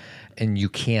happening, and you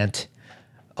can't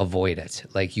avoid it.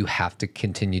 Like you have to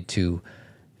continue to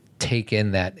take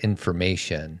in that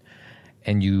information,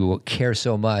 and you care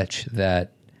so much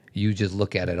that you just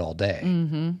look at it all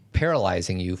day,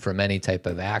 paralyzing you from any type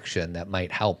of action that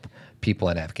might help people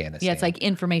in Afghanistan. Yeah, it's like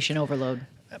information overload.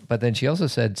 But then she also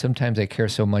said, sometimes I care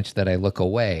so much that I look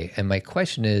away. And my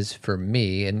question is for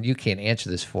me, and you can't answer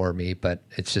this for me, but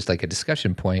it's just like a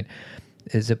discussion point,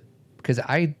 is it because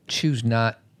I choose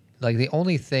not, like the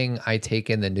only thing I take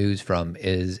in the news from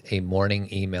is a morning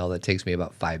email that takes me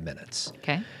about 5 minutes.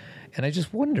 Okay. And I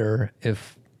just wonder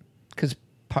if, because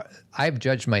I've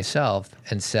judged myself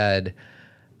and said,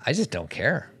 I just don't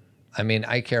care. I mean,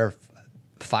 I care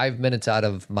 5 minutes out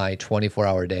of my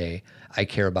 24-hour day, I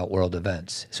care about world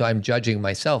events. So I'm judging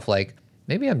myself like,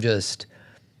 maybe I'm just,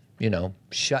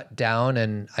 shut down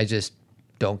and I just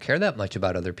don't care that much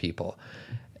about other people.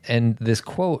 And this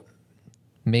quote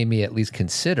made me at least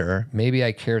consider, maybe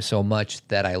I care so much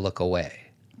that I look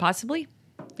away. Possibly.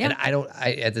 Yeah. And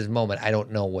at this moment, I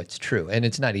don't know what's true. And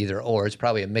it's not either or. It's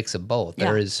probably a mix of both. Yeah.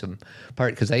 There is some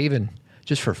part, because I even,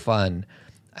 just for fun,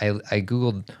 I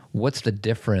Googled what's the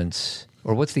difference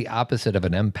or what's the opposite of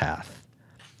an empath.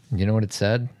 You know what it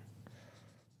said?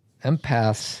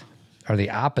 Empaths are the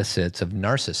opposites of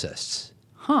narcissists.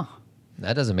 Huh.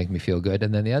 That doesn't make me feel good.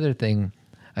 And then the other thing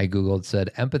I Googled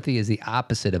said empathy is the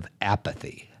opposite of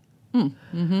apathy.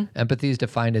 Empathy is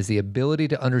defined as the ability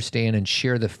to understand and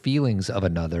share the feelings of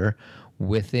another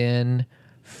within,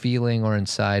 feeling, or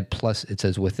inside, plus, it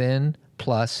says within,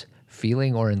 plus,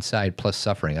 feeling, or inside, plus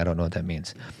suffering. I don't know what that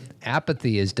means.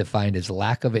 Apathy is defined as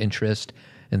lack of interest,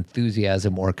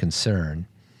 enthusiasm, or concern.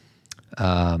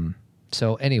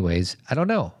 So anyways, I don't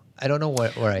know. I don't know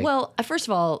where I... Well, first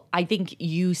of all, I think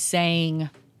you saying,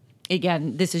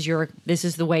 again, this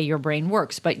is the way your brain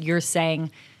works, but you're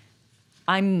saying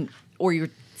you're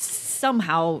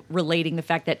somehow relating the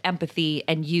fact that empathy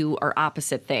and you are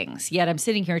opposite things. Yet I'm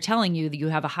sitting here telling you that you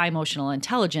have a high emotional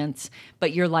intelligence,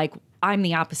 but you're like, I'm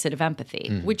the opposite of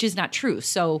empathy, which is not true.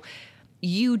 So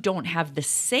you don't have the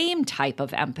same type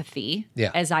of empathy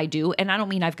Yeah. as I do. And I don't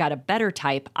mean I've got a better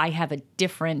type. I have a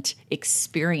different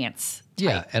experience.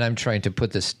 Yeah, and I'm trying to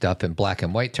put this stuff in black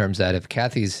and white terms that if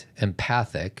Kathy's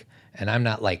empathic and I'm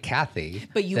not like Kathy,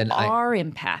 But you then are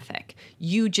empathic.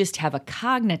 You just have a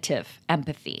cognitive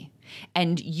empathy.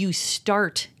 And you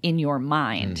start in your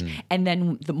mind. Mm-hmm. And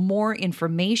then the more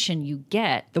information you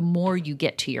get, the more you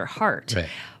get to your heart. Right.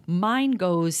 Mine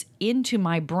goes into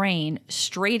my brain,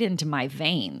 straight into my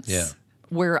veins. Yeah.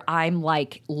 Where I'm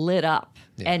like lit up.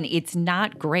 And it's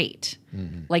not great.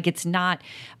 Mm-hmm. Like it's not,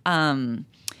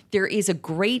 there is a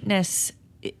greatness.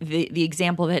 The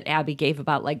example that Abby gave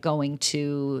about like going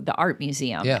to the art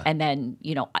museum. Yeah. And then,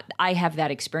 I have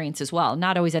that experience as well.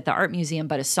 Not always at the art museum,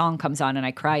 but a song comes on and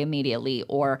I cry immediately,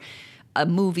 or a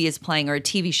movie is playing or a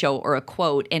TV show or a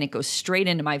quote and it goes straight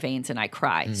into my veins and I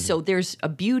cry. Mm-hmm. So there's a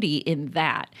beauty in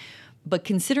that. But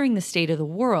considering the state of the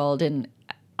world, and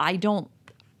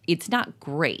it's not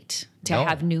great to No.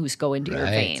 have news go into your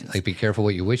veins. Like, be careful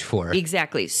what you wish for.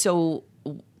 Exactly. So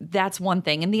that's one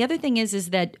thing. And the other thing is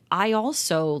that I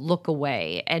also look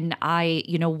away, and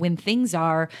when things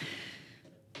are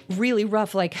really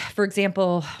rough, like for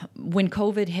example, when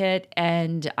COVID hit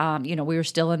and, we were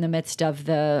still in the midst of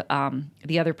the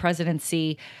other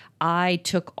presidency, I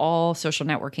took all social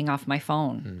networking off my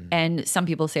phone. And some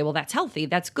people say, well, that's healthy.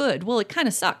 That's good. Well, it kind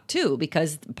of sucked too,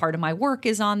 because part of my work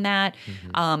is on that.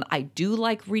 I do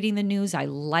like reading the news. I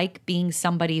like being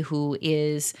somebody who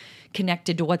is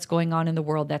connected to what's going on in the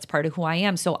world. That's part of who I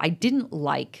am. So I didn't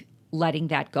like letting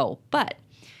that go, but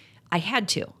I had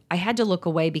to look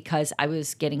away because I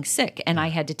was getting sick and I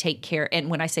had to take care. And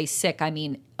when I say sick, I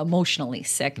mean emotionally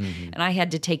sick. And I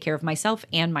had to take care of myself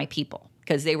and my people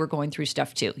because they were going through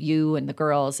stuff too, you and the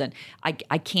girls. And I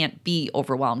can't be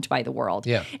overwhelmed by the world.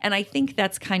 Yeah. And I think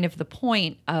that's kind of the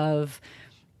point of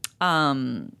a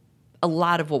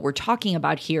lot of what we're talking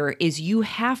about here is you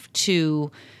have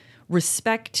to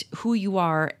respect who you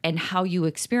are and how you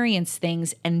experience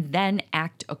things and then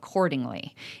act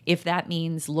accordingly. If that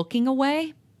means looking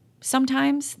away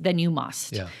sometimes, then you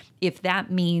must. Yeah. If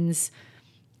that means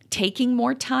taking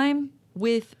more time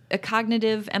with a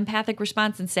cognitive empathic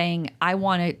response and saying, I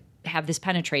want to have this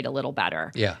penetrate a little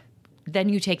better, Yeah. then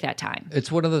you take that time.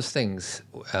 It's one of those things,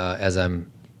 as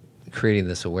I'm creating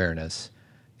this awareness,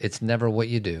 it's never what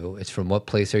you do. It's from what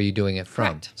place are you doing it from.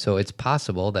 Correct. So it's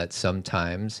possible that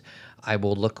sometimes I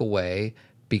will look away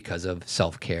because of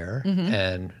self-care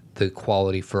and the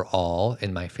quality for all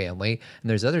in my family. And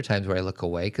there's other times where I look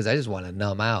away because I just want to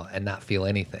numb out and not feel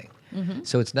anything.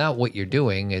 So it's not what you're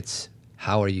doing. It's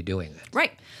how are you doing it?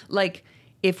 Right. Like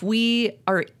if we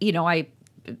are,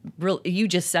 you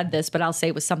just said this, but I'll say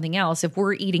it was something else. If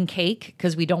we're eating cake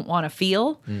because we don't want to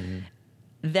feel,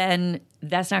 then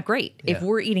that's not great. If Yeah.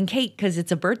 we're eating cake because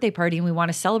it's a birthday party and we want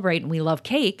to celebrate and we love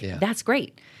cake, Yeah. that's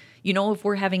great. If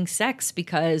we're having sex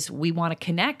because we want to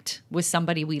connect with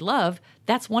somebody we love,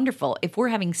 that's wonderful. If we're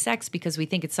having sex because we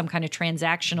think it's some kind of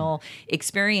transactional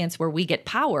experience where we get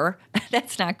power,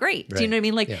 that's not great. Do you Right. know what I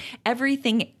mean? Like Yeah.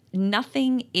 everything,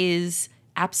 nothing is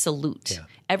absolute. Yeah.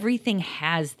 Everything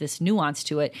has this nuance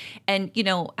to it. And,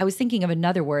 I was thinking of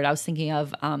another word. I was thinking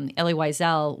of Elie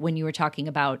Wiesel when you were talking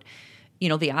about,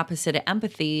 the opposite of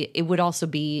empathy. It would also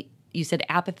be, you said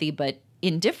apathy, but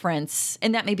indifference,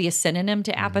 and that may be a synonym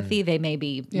to apathy. They may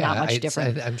be not much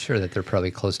different. I'm sure that they're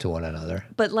probably close to one another.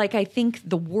 But I think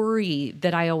the worry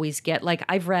that I always get,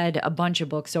 I've read a bunch of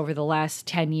books over the last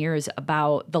 10 years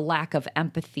about the lack of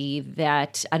empathy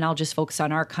and I'll just focus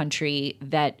on our country,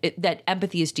 that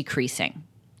empathy is decreasing.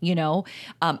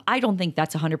 I don't think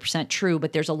that's 100% true,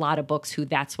 but there's a lot of books who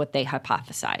that's what they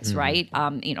hypothesize, right?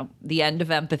 The end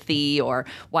of empathy or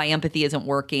why empathy isn't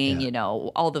working,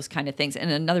 all those kind of things.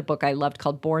 And another book I loved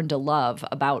called Born to Love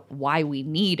about why we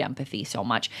need empathy so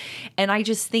much. And I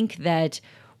just think that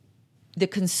the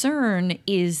concern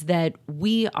is that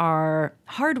we are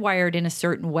hardwired in a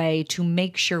certain way to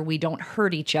make sure we don't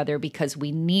hurt each other because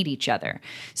we need each other.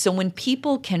 So when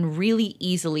people can really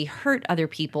easily hurt other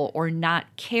people or not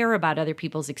care about other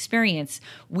people's experience,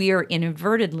 we are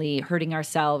inadvertently hurting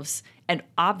ourselves and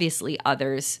obviously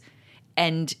others.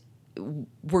 And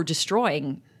we're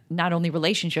destroying not only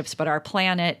relationships, but our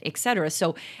planet, et cetera.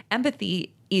 So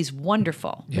empathy is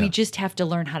wonderful. Yeah. We just have to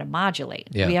learn how to modulate.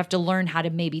 Yeah. We have to learn how to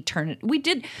maybe turn it. We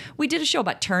did a show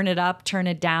about turn it up, turn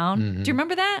it down. Do you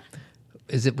remember that?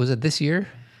 Was it this year?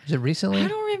 Is it recently? I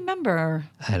don't remember.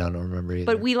 I don't remember either.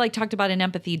 But we talked about an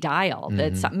empathy dial.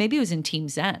 That's maybe it was in Team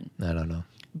Zen. I don't know.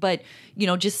 But,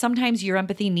 just sometimes your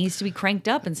empathy needs to be cranked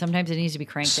up and sometimes it needs to be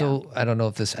cranked down. So I don't know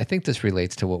if I think this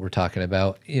relates to what we're talking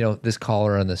about. This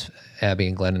caller on this Abby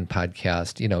and Glennon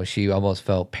podcast, she almost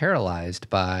felt paralyzed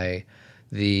by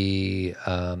the,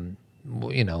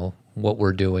 what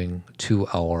we're doing to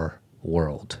our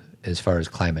world as far as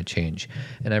climate change.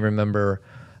 And I remember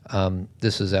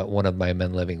this was at one of my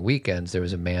Men Living weekends. There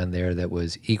was a man there that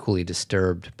was equally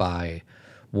disturbed by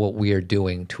what we are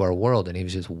doing to our world, and he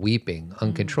was just weeping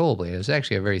uncontrollably. And it was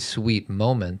actually a very sweet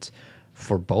moment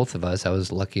for both of us. I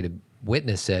was lucky to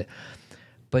witness it.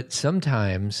 But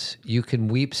sometimes you can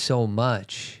weep so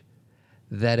much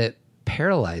that it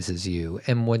paralyzes you.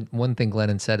 And one thing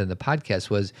Glennon said in the podcast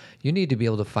was, you need to be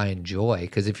able to find joy,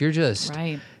 because if you're just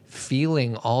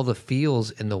feeling all the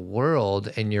feels in the world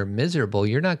and you're miserable,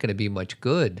 you're not going to be much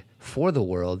good for the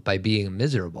world by being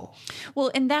miserable.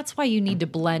 Well, and that's why you need to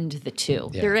blend the two.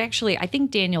 Yeah. They're actually, I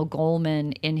think Daniel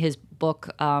Goleman in his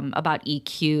book about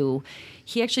EQ,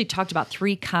 he actually talked about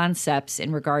 3 concepts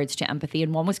in regards to empathy,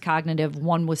 and one was cognitive,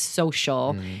 one was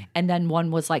social, and then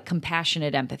one was like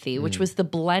compassionate empathy, which was the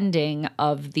blending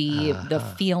of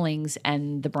the feelings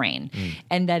and the brain.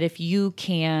 And that if you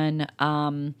can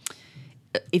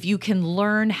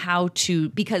learn how to,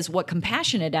 because what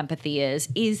compassionate empathy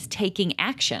is taking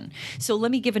action. So let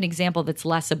me give an example that's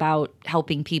less about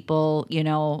helping people,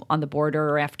 on the border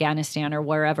or Afghanistan or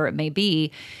wherever it may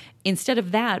be. Instead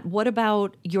of that, what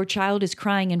about your child is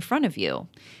crying in front of you?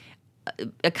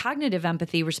 A cognitive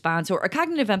empathy response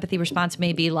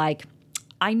may be like,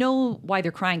 I know why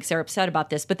they're crying because they're upset about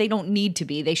this, but they don't need to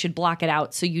be. They should block it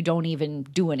out so you don't even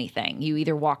do anything. You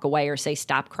either walk away or say,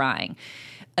 stop crying.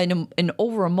 An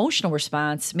over-emotional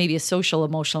response, maybe a social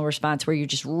emotional response where you're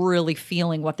just really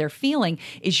feeling what they're feeling,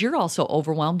 is you're also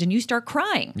overwhelmed and you start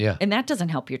crying. Yeah. And that doesn't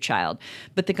help your child.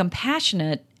 But the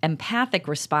compassionate, empathic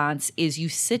response is you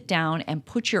sit down and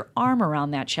put your arm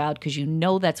around that child because you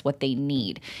know that's what they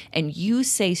need. And you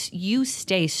stay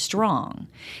strong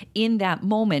in that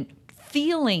moment,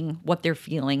 feeling what they're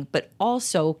feeling, but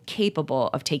also capable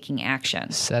of taking action.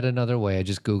 Said another way, I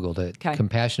just Googled it. Okay.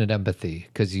 Compassionate empathy,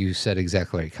 because you said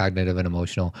exactly right, cognitive and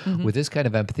emotional. With this kind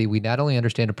of empathy, we not only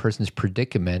understand a person's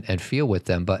predicament and feel with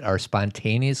them, but are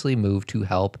spontaneously moved to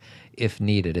help if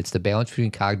needed. It's the balance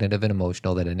between cognitive and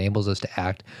emotional that enables us to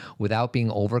act without being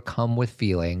overcome with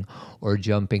feeling or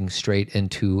jumping straight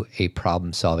into a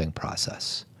problem-solving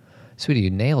process. Sweetie,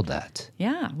 you nailed that.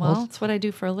 Yeah, well, that's what I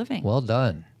do for a living. Well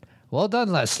done. Well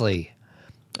done, Leslie.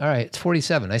 All right, it's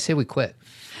 47. I say we quit.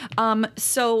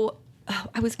 So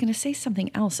I was going to say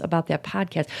something else about that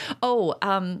podcast.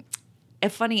 A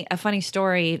funny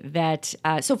story that,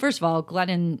 so first of all,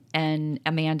 Glennon and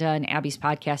Amanda and Abby's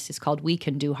podcast is called We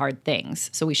Can Do Hard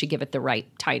Things. So we should give it the right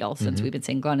title since we've been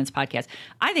saying Glennon's podcast.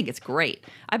 I think it's great.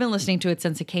 I've been listening to it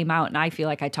since it came out and I feel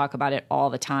like I talk about it all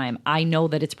the time. I know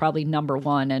that it's probably number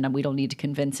 1 and we don't need to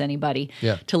convince anybody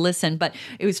to listen. But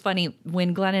it was funny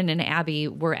when Glennon and Abby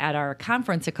were at our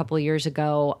conference a couple of years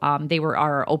ago, they were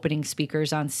our opening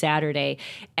speakers on Saturday.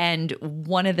 And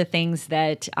one of the things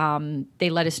that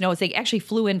they let us know is they actually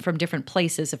flew in from different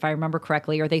places, if I remember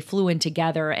correctly, or they flew in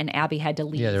together and Abby had to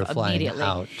leave Yeah, they're flying immediately.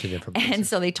 out to different places. And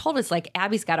so they told us, like,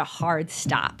 Abby's got a hard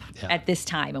stop at this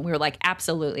time. And we were like,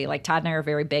 absolutely. Like, Todd and I are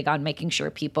very big on making sure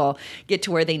people get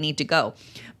to where they need to go.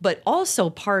 But also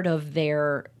part of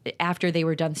after they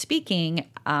were done speaking,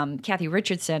 Kathy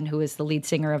Richardson, who is the lead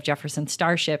singer of Jefferson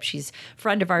Starship, she's a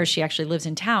friend of ours. She actually lives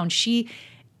in town. She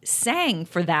sang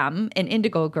for them an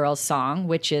Indigo Girls song,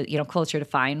 which is, Closer to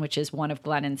Fine, which is one of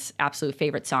Glennon's absolute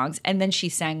favorite songs. And then she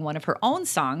sang one of her own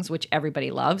songs, which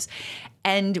everybody loves.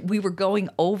 And we were going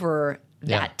over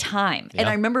that time. And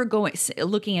I remember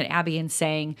looking at Abby and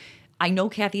saying, I know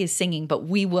Kathy is singing, but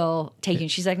we will take it.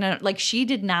 And she's like, no, like she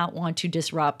did not want to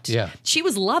disrupt. Yeah. She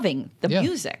was loving the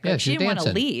music. Yeah, she didn't want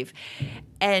to leave.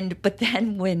 But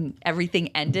then when everything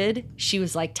ended, she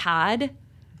was like, Todd,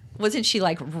 wasn't she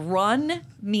like, run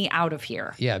me out of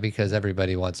here? Yeah, because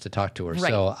everybody wants to talk to her. Right.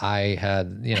 So I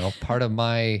had, part of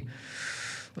my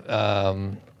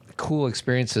cool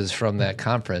experiences from that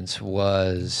conference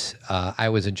was I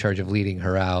was in charge of leading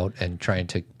her out and trying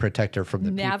to protect her from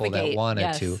the people that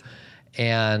wanted to.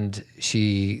 And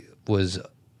she was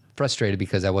frustrated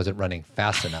because I wasn't running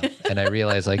fast enough. And I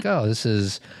realized this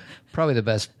is probably the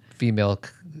best female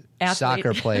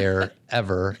soccer player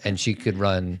ever. And she could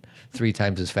run 3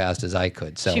 times as fast as I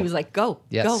could. So she was like, go.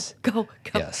 Yes. Go.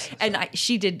 Yes. And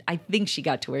she did. I think she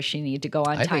got to where she needed to go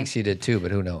on time. I think she did too,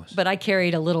 but who knows? But I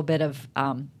carried a little bit of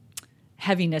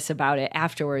heaviness about it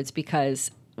afterwards because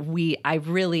I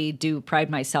really do pride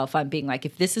myself on being like,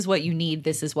 if this is what you need,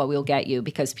 this is what we'll get you,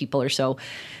 because people are so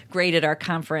great at our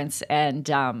conference. And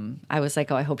I was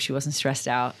like, oh, I hope she wasn't stressed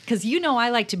out. Because I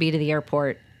like to be to the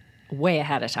airport way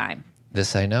ahead of time.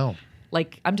 This I know.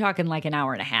 Like, I'm talking like an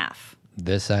hour and a half.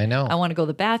 This I know. I want to go to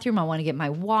the bathroom. I want to get my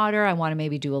water. I want to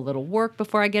maybe do a little work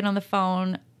before I get on the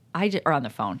phone. On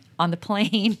the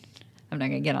plane. I'm not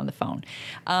going to get on the phone.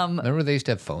 Remember they used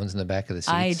to have phones in the back of the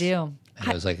seats? I do. And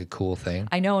it was like a cool thing.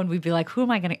 I know, and we'd be like, who am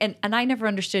I going to... And I never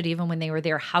understood, even when they were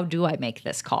there, how do I make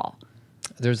this call?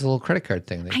 There's a little credit card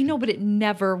thing. I know, but it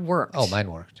never worked. Oh,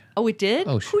 mine worked. Oh, it did?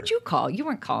 Oh, sure. Who'd you call? You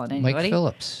weren't calling anybody. Mike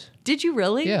Phillips. Did you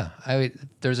really? Yeah.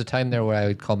 There was a time there where I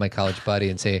would call my college buddy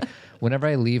and say, whenever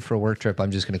I leave for a work trip,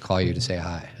 I'm just going to call you to say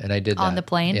hi. And I did that. On the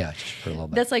plane? Yeah, just for a little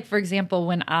bit. That's like, for example,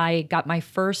 when I got my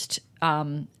first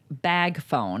bag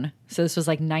phone. So this was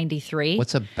like 93.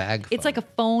 What's a bag phone? It's like a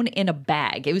phone in a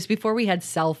bag. It was before we had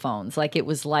cell phones. Like, it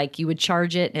was like you would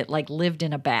charge it and it like lived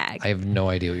in a bag. I have no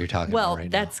idea what you're talking about right now.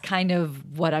 That's kind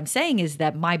of what I'm saying, is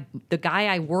that the guy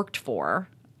I worked for,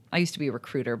 I used to be a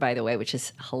recruiter, by the way, which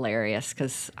is hilarious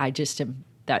because I just am,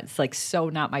 that's like so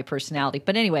not my personality.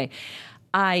 But anyway,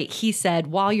 he said,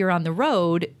 while you're on the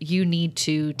road, you need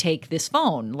to take this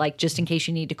phone, like just in case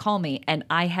you need to call me. And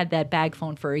I had that bag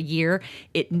phone for a year.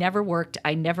 It never worked.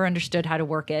 I never understood how to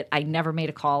work it. I never made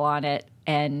a call on it.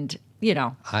 And,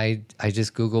 I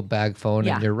just Googled bag phone,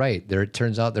 Yeah. and you're right. It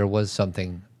turns out there was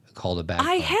something called a bag phone.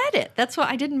 I had it. That's why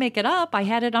I didn't make it up. I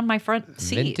had it on my front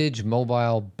seat. Vintage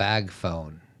mobile bag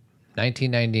phone.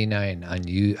 $19.99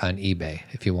 on eBay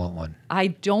if you want one. I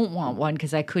don't want one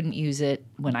because I couldn't use it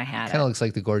when I had Kind of it. looks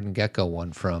like the Gordon Gekko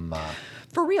one from.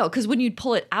 For real, because when you'd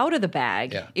pull it out of the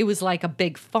bag, Yeah. it was like a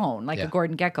big phone, like Yeah. a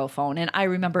Gordon Gekko phone. And I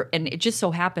remember, and it just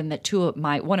so happened that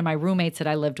one of my roommates that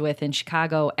I lived with in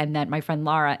Chicago, and then my friend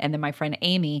Laura, and then my friend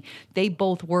Amy, they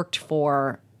both worked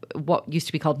for what used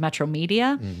to be called Metro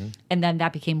Media, and then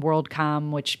that became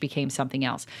WorldCom, which became something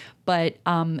else. But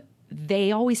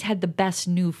they always had the best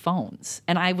new phones,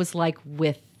 and I was like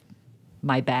with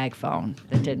my bag phone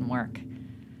that didn't work.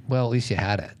 Well, at least you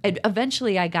had it. And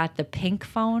eventually, I got the pink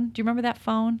phone. Do you remember that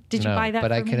phone? Did you No, buy that?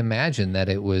 But for I me? can imagine that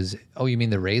it was. Oh, you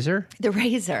mean the Razor? The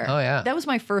Razor. Oh, yeah. That was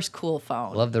my first cool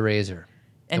phone. Love the Razor.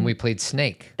 And we played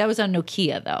Snake. That was on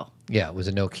Nokia, though. Yeah, it was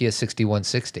a Nokia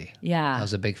 6160. Yeah. I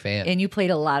was a big fan. And you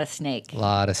played a lot of Snake. A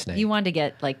lot of Snake. You wanted to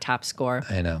get like top score.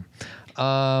 I know.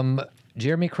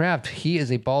 Jeremy Kraft, he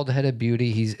is a bald-headed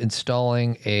beauty. He's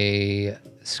installing a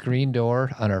screen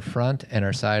door on our front and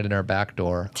our side and our back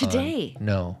door. Today.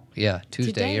 Tuesday.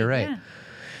 Today, You're right. yeah.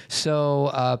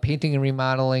 So painting and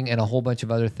remodeling and a whole bunch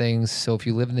of other things. So if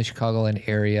you live in the Chicagoland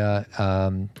area,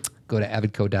 go to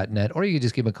avidco.net, or you can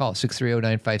just give him a call,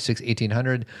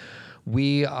 630-956-1800.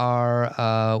 We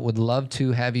would love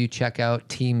to have you check out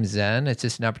Team Zen. It's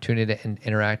just an opportunity to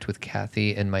interact with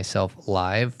Kathy and myself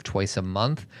live twice a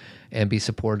month and be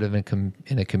supportive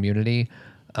in a community.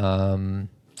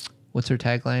 What's her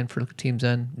tagline for Team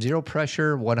Zen? Zero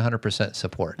pressure, 100%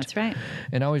 support. That's right.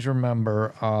 And always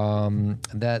remember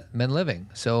that men living.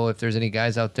 So if there's any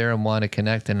guys out there and want to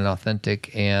connect in an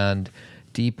authentic and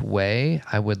deep way,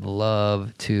 I would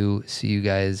love to see you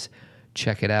guys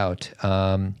check it out.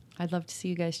 I'd love to see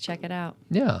you guys check it out.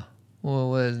 Yeah.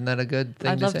 Well, isn't that a good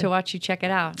thing I'd to love say? to watch you check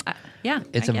it out. Yeah.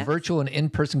 It's I a guess. virtual and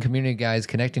in-person community, guys,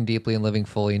 connecting deeply and living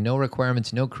fully. No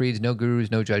requirements, no creeds, no gurus,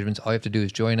 no judgments. All you have to do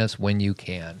is join us when you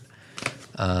can.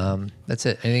 That's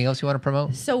it. Anything else you want to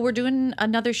promote? So we're doing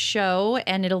another show,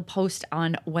 and it'll post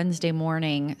on Wednesday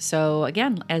morning. So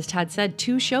again, as Todd said,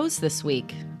 2 shows this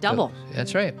week. Double.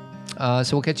 That's right. So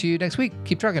we'll catch you next week.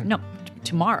 Keep trucking. No,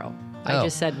 tomorrow. I Oh.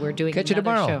 just said we're doing Catch you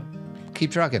another tomorrow. show.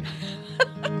 Keep trucking.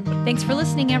 Thanks for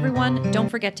listening, everyone. Don't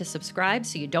forget to subscribe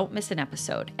so you don't miss an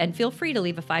episode. And feel free to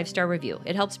leave a 5-star review.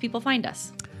 It helps people find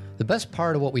us. The best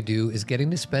part of what we do is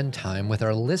getting to spend time with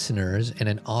our listeners in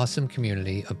an awesome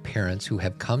community of parents who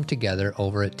have come together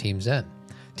over at Team Zen.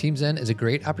 Team Zen is a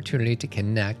great opportunity to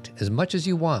connect as much as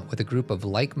you want with a group of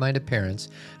like-minded parents,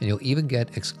 and you'll even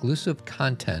get exclusive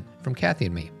content from Kathy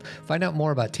and me. Find out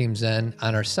more about Team Zen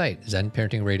on our site,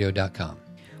 zenparentingradio.com.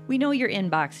 We know your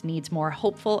inbox needs more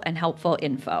hopeful and helpful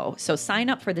info, so sign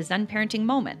up for the Zen Parenting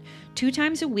Moment. 2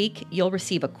 times a week, you'll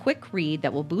receive a quick read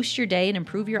that will boost your day and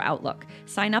improve your outlook.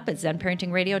 Sign up at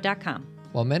zenparentingradio.com.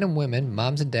 While men and women,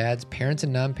 moms and dads, parents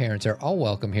and non-parents are all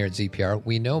welcome here at ZPR,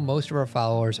 we know most of our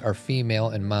followers are female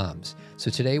and moms. So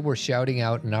today we're shouting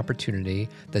out an opportunity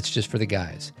that's just for the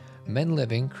guys. Men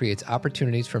Living creates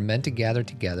opportunities for men to gather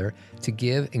together to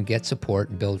give and get support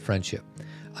and build friendship.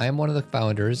 I am one of the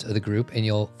founders of the group, and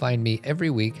you'll find me every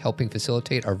week helping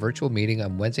facilitate our virtual meeting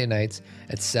on Wednesday nights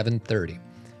at 7:30.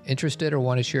 Interested or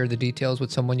want to share the details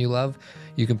with someone you love?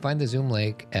 You can find the Zoom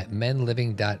link at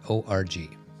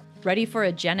menliving.org. Ready for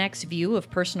a Gen X view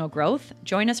of personal growth?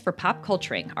 Join us for Pop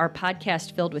Culturing, our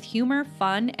podcast filled with humor,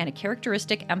 fun, and a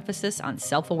characteristic emphasis on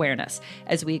self-awareness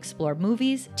as we explore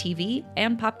movies, TV,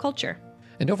 and pop culture.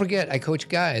 And don't forget, I coach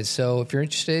guys. So if you're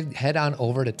interested, head on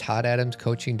over to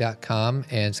toddadamscoaching.com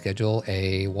and schedule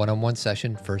a one-on-one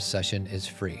session. First session is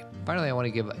free. Finally, I want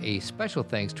to give a special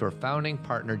thanks to our founding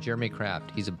partner, Jeremy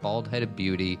Kraft. He's a bald-headed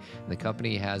beauty, and the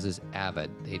company he has is Avid.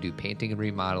 They do painting and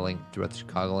remodeling throughout the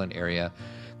Chicagoland area.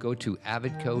 Go to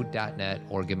avidco.net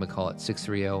or give them a call at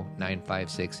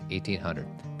 630-956-1800.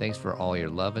 Thanks for all your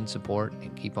love and support,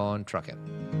 and keep on trucking.